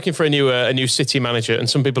mean, they're looking for a new city manager, and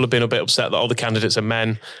some people have been a bit upset that all the candidates are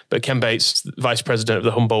men. But Ken Bates, Vice President of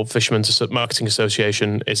the Humboldt Fishermen's Marketing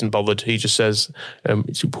Association, isn't bothered. He just says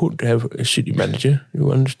it's important to have a city manager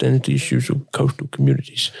who understands the issues of coastal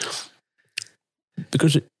communities,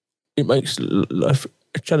 because it makes life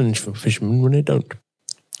a challenge for fishermen when they don't.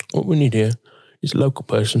 What we need here is a local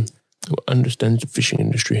person who understands the fishing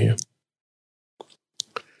industry here.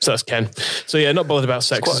 So that's Ken. So yeah, not bothered about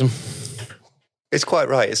sexism. It's quite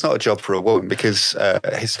right. It's not a job for a woman because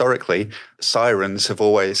historically, sirens have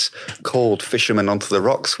always called fishermen onto the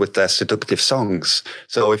rocks with their seductive songs.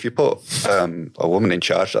 So if you put a woman in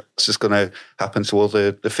charge, that's just going to happen to all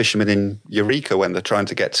the fishermen in Eureka when they're trying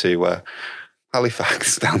to get to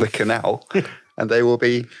Halifax down the canal, and they'll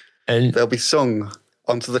be sung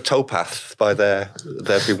onto the towpath by their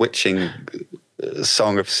bewitching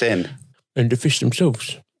song of sin. And the fish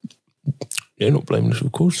themselves, they're not blameless,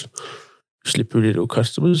 of course. Slippery little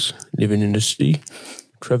customers living in the sea,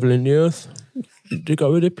 travelling the earth. They go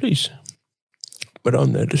where they please. But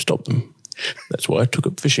I'm there to stop them. That's why I took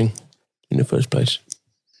up fishing in the first place.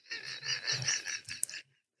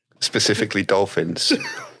 Specifically dolphins.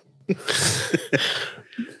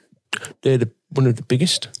 They're one of the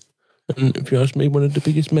biggest. And if you ask me, one of the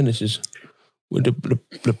biggest menaces. With the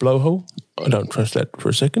blowhole, I don't trust that for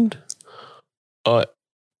a second.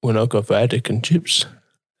 When I go for haddock and chips,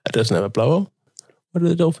 that doesn't have a blowhole. Why do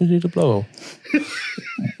the dolphins need a blowhole?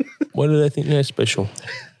 Why do they think they're special?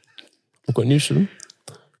 I've got news for them.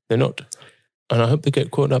 They're not. And I hope they get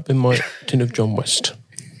caught up in my tin of John West.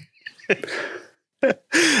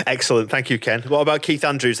 Excellent. Thank you, Ken. What about Keith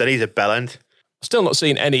Andrews then? He's a bellend. Still not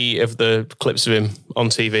seen any of the clips of him on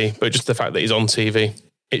TV, but just the fact that he's on TV,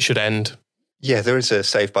 it should end. Yeah, there is a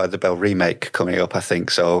Saved by the Bell remake coming up, I think,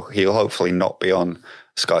 so he'll hopefully not be on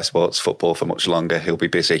Sky Sports Football for much longer. He'll be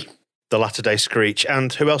busy. The latter-day Screech.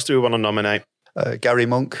 And who else do we want to nominate? Gary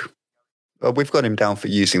Monk. We've got him down for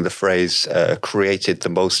using the phrase created the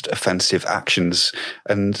most offensive actions,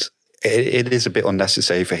 and it is a bit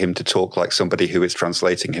unnecessary for him to talk like somebody who is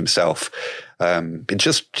translating himself.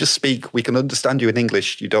 Just speak. We can understand you in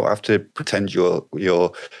English. You don't have to pretend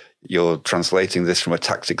you're translating this from a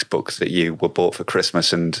tactics book that you were bought for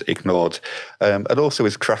Christmas and ignored. And also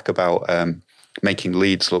his crack about making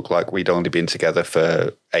Leeds look like we'd only been together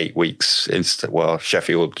for 8 weeks. Well,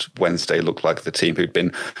 Sheffield Wednesday looked like the team who'd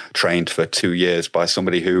been trained for 2 years by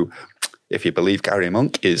somebody who, if you believe Gary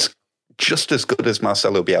Monk, is just as good as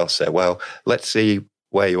Marcelo Bielsa. Well, let's see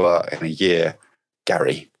where you are in a year,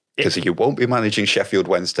 Gary, because you won't be managing Sheffield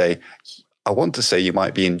Wednesday. I want to say you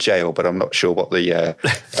might be in jail, but I'm not sure what the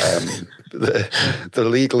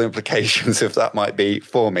legal implications of that might be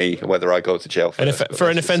for me, whether I go to jail for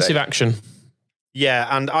an offensive action. Yeah,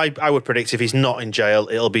 and I would predict if he's not in jail,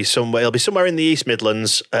 it'll be somewhere in the East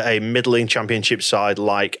Midlands at a middling championship side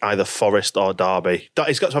like either Forest or Derby.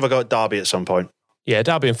 He's got to have a go at Derby at some point. Yeah,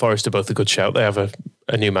 Derby and Forest are both a good shout. They have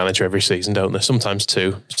a new manager every season, don't they? Sometimes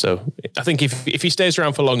two. So I think if he stays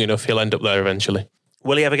around for long enough, he'll end up there eventually.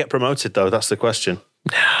 Will he ever get promoted, though? That's the question.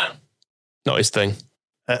 Nah, not his thing.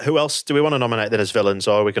 Who else do we want to nominate then as villains,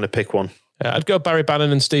 or are we going to pick one? I'd go Barry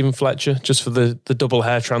Bannon and Stephen Fletcher, just for the double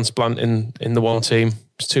hair transplant in the one team.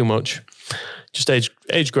 It's too much. Just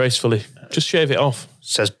age gracefully. Just shave it off.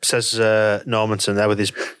 Says Normanton there with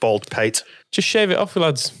his bald pate. Just shave it off,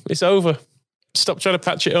 lads. It's over. Stop trying to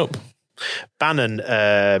patch it up. Bannon,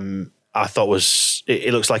 I thought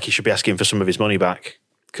it looks like he should be asking for some of his money back,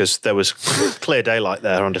 because there was clear daylight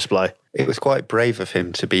there on display. It was quite brave of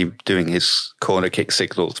him to be doing his corner kick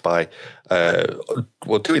signals by,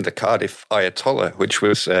 doing the Cardiff Ayatollah, which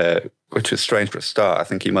was strange for a start. I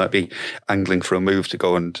think he might be angling for a move to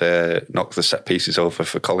go and knock the set pieces over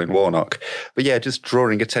for Colin Warnock. But yeah, just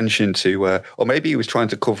drawing attention to, or maybe he was trying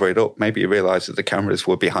to cover it up. Maybe he realised that the cameras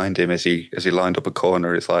were behind him as he lined up a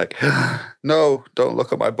corner. It's like, no, don't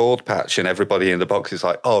look at my bald patch. And everybody in the box is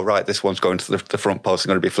like, oh, right, this one's going to the front post and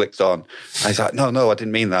going to be flicked on. And he's like, no, I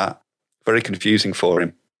didn't mean that. Very confusing for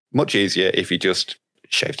him. Much easier if he just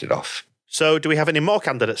shaved it off. So do we have any more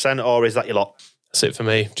candidates then, or is that your lot? That's it for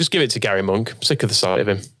me. Just give it to Gary Monk. I'm sick of the sight of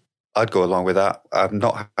him. I'd go along with that. I'm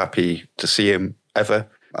not happy to see him ever,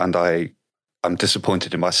 and I'm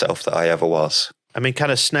disappointed in myself that I ever was. I mean, can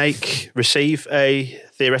a snake receive a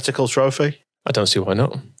theoretical trophy? I don't see why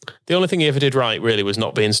not. The only thing he ever did right, really, was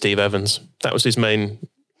not being Steve Evans. That was his main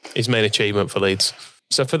achievement for Leeds.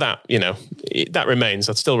 So for that, that remains.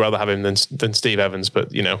 I'd still rather have him than Steve Evans,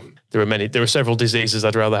 but there are several diseases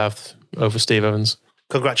I'd rather have over Steve Evans.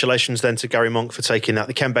 Congratulations then to Gary Monk for taking that,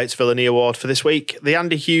 the Ken Bates Villainy Award for this week. The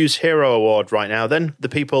Andy Hughes Hero Award right now then, the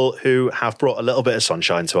people who have brought a little bit of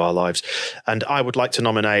sunshine to our lives. And I would like to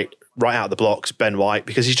nominate right out of the blocks Ben White,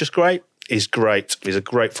 because he's just great. He's great. He's a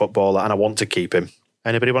great footballer and I want to keep him.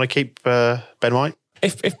 Anybody want to keep Ben White?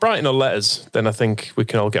 If Brighton will let us, then I think we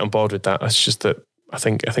can all get on board with that. It's just that I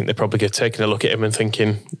think they're probably taking a look at him and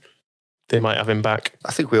thinking they might have him back.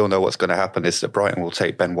 I think we all know what's going to happen is that Brighton will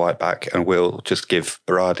take Ben White back and we'll just give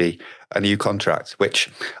Berardi a new contract, which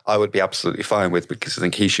I would be absolutely fine with, because I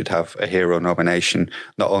think he should have a hero nomination,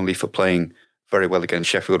 not only for playing very well against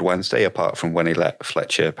Sheffield Wednesday, apart from when he let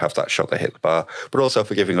Fletcher have that shot that hit the bar, but also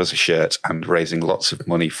for giving us a shirt and raising lots of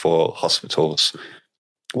money for hospitals.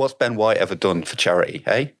 What's Ben White ever done for charity,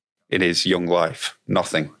 in his young life?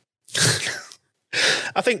 Nothing.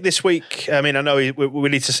 I think this week, I know we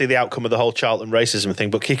need to see the outcome of the whole Charlton racism thing,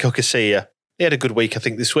 but Kiko Casilla, he had a good week, I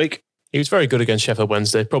think, this week. He was very good against Sheffield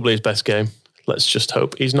Wednesday, probably his best game. Let's just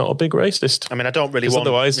hope he's not a big racist. I don't really want...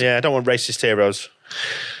 Otherwise, I don't want racist heroes.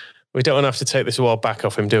 We don't want to have to take this award back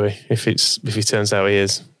off him, do we? If he turns out he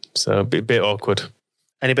is. So a bit awkward.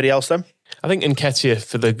 Anybody else then? I think Nketiah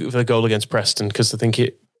for the goal against Preston, because I think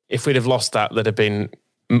if we'd have lost that, there'd have been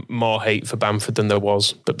more hate for Bamford than there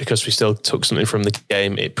was. But because we still took something from the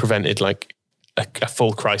game, it prevented a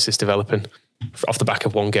full crisis developing off the back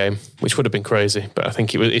of one game, which would have been crazy. But I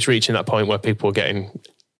think it's reaching that point where people are getting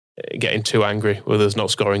too angry with us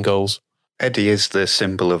not scoring goals. Eddie is the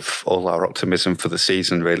symbol of all our optimism for the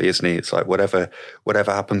season, really, isn't he? It's like whatever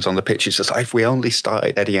happens on the pitch, it's just like, if we only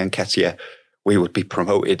started Eddie Nketiah, we would be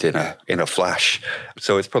promoted in a flash.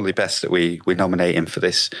 So it's probably best that we nominate him for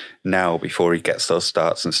this now before he gets those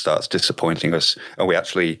starts and starts disappointing us. And we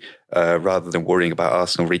actually, rather than worrying about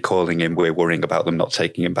Arsenal recalling him, we're worrying about them not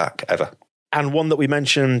taking him back ever. And one that we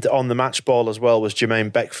mentioned on the match ball as well was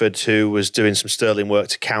Jermaine Beckford, who was doing some sterling work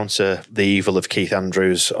to counter the evil of Keith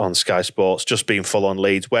Andrews on Sky Sports, just being full on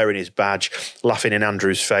Leeds, wearing his badge, laughing in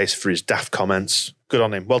Andrews' face for his daft comments. Good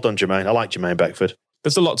on him. Well done, Jermaine. I like Jermaine Beckford.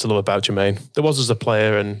 There's a lot to love about Jermaine. There was as a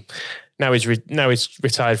player, and now he's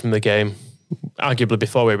retired from the game. Arguably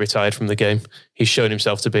before he retired from the game, he's shown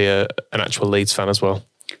himself to be an actual Leeds fan as well.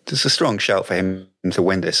 There's a strong shout for him to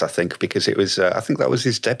win this, I think, because it was. I think that was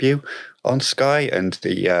his debut on Sky, and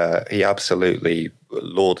he absolutely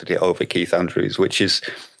lauded it over Keith Andrews, which is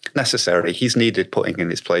necessary. He's needed putting in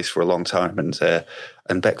his place for a long time, and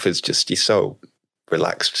Beckford's he's so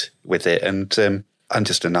relaxed with it, and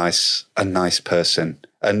just a nice person,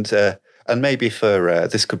 and maybe for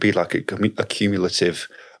this could be like a cumulative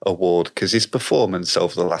award, because his performance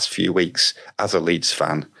over the last few weeks as a Leeds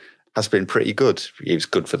fan has been pretty good. He was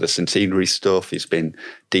good for the centenary stuff. He's been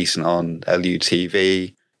decent on LUTV.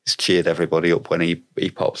 He's cheered everybody up when he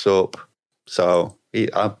pops up. So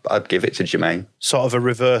I'd give it to Jermaine. Sort of a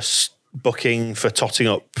reverse booking for totting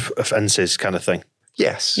up offences kind of thing.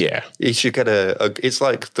 Yes. Yeah. He should get it's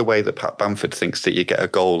like the way that Pat Bamford thinks that you get a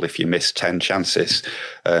goal if you miss 10 chances.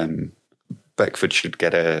 Beckford should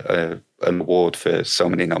get an award for so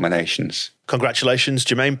many nominations. Congratulations,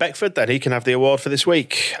 Jermaine Beckford. Then he can have the award for this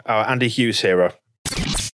week, our Andy Hughes hero.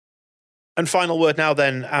 And final word now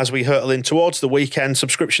then, as we hurtle in towards the weekend,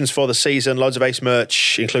 subscriptions for the season, loads of Ace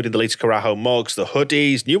merch, including the Leeds Carajo mugs, the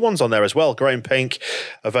hoodies, new ones on there as well, grey and pink,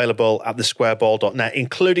 available at thesquareball.net,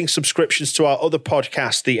 including subscriptions to our other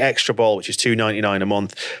podcast, The Extra Ball, which is $2.99 a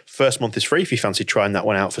month. First month is free if you fancy trying that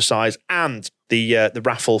one out for size, and the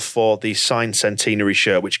raffle for the signed centenary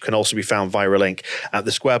shirt, which can also be found via a link at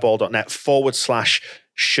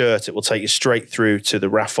thesquareball.net/shirt. It will take you straight through to the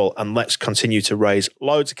raffle, and let's continue to raise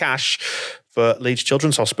loads of cash for Leeds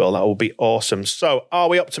Children's Hospital. That will be awesome. So are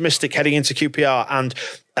we optimistic heading into QPR and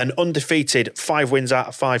an undefeated 5 wins out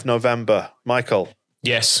of 5 November? Michael?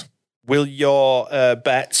 Yes. Will your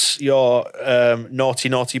bets, your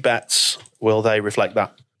naughty bets, will they reflect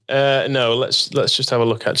that? No, let's just have a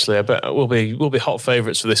look. Actually, I bet we'll be hot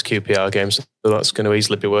favourites for this QPR game, so that's going to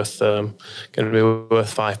easily be worth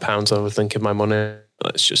 £5. I would think of my money.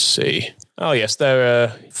 Let's just see. Oh yes, they're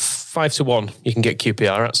 5-1. You can get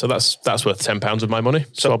QPR at, so that's worth £10 of my money.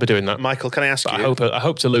 So I'll be doing that. Michael, can I ask you? I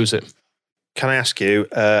hope to lose it. Can I ask you,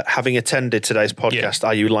 having attended today's podcast,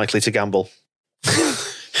 Are you likely to gamble?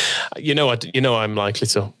 You know I'm likely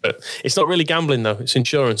to. But it's not really gambling, though. It's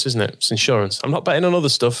insurance, isn't it? It's insurance. I'm not betting on other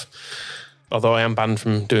stuff, although I am banned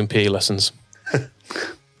from doing PE lessons.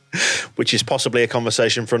 Which is possibly a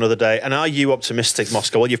conversation for another day. And are you optimistic,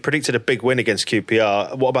 Moscow? Well, you've predicted a big win against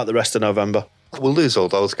QPR. What about the rest of November? We'll lose all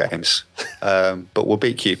those games, but we'll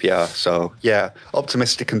beat QPR. So, yeah,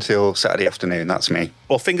 optimistic until Saturday afternoon. That's me.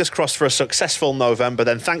 Well, fingers crossed for a successful November.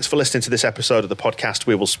 Then thanks for listening to this episode of the podcast.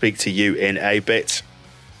 We will speak to you in a bit.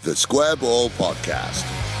 The Square Ball Podcast.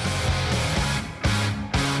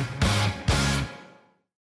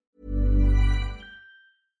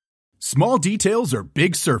 Small details are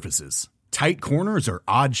big surfaces. Tight corners are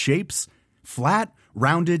odd shapes. Flat,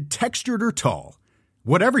 rounded, textured, or tall.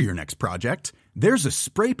 Whatever your next project, there's a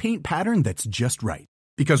spray paint pattern that's just right.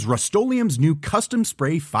 Because Rust-Oleum's new Custom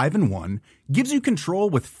Spray 5-in-1 gives you control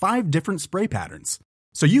with 5 different spray patterns.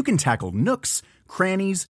 So you can tackle nooks,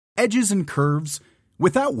 crannies, edges, and curves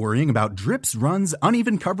without worrying about drips, runs,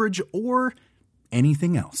 uneven coverage, or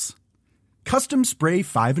anything else. Custom Spray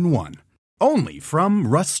 5-in-1. Only from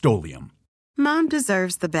Rust-Oleum. Mom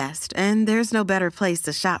deserves the best, and there's no better place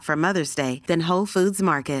to shop for Mother's Day than Whole Foods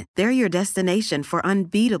Market. They're your destination for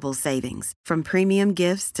unbeatable savings, from premium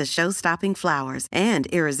gifts to show-stopping flowers and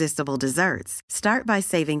irresistible desserts. Start by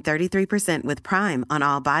saving 33% with Prime on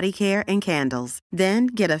all body care and candles. Then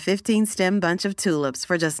get a 15-stem bunch of tulips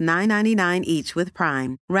for just $9.99 each with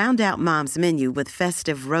Prime. Round out Mom's menu with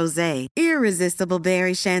festive rosé, irresistible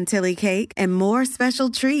berry chantilly cake, and more special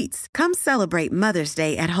treats. Come celebrate Mother's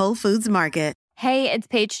Day at Whole Foods Market. Hey, it's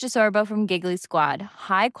Paige DeSorbo from Giggly Squad.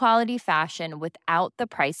 High quality fashion without the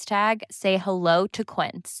price tag. Say hello to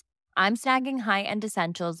Quince. I'm snagging high-end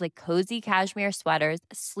essentials like cozy cashmere sweaters,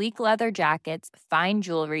 sleek leather jackets, fine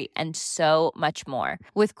jewelry, and so much more.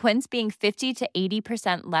 With Quince being 50 to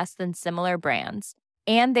 80% less than similar brands.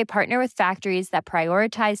 And they partner with factories that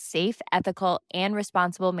prioritize safe, ethical, and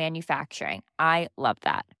responsible manufacturing. I love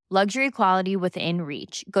that. Luxury quality within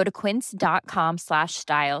reach. Go to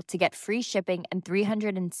quince.com/style to get free shipping and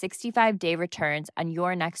 365-day returns on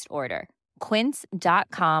your next order.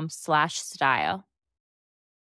 Quince.com/style.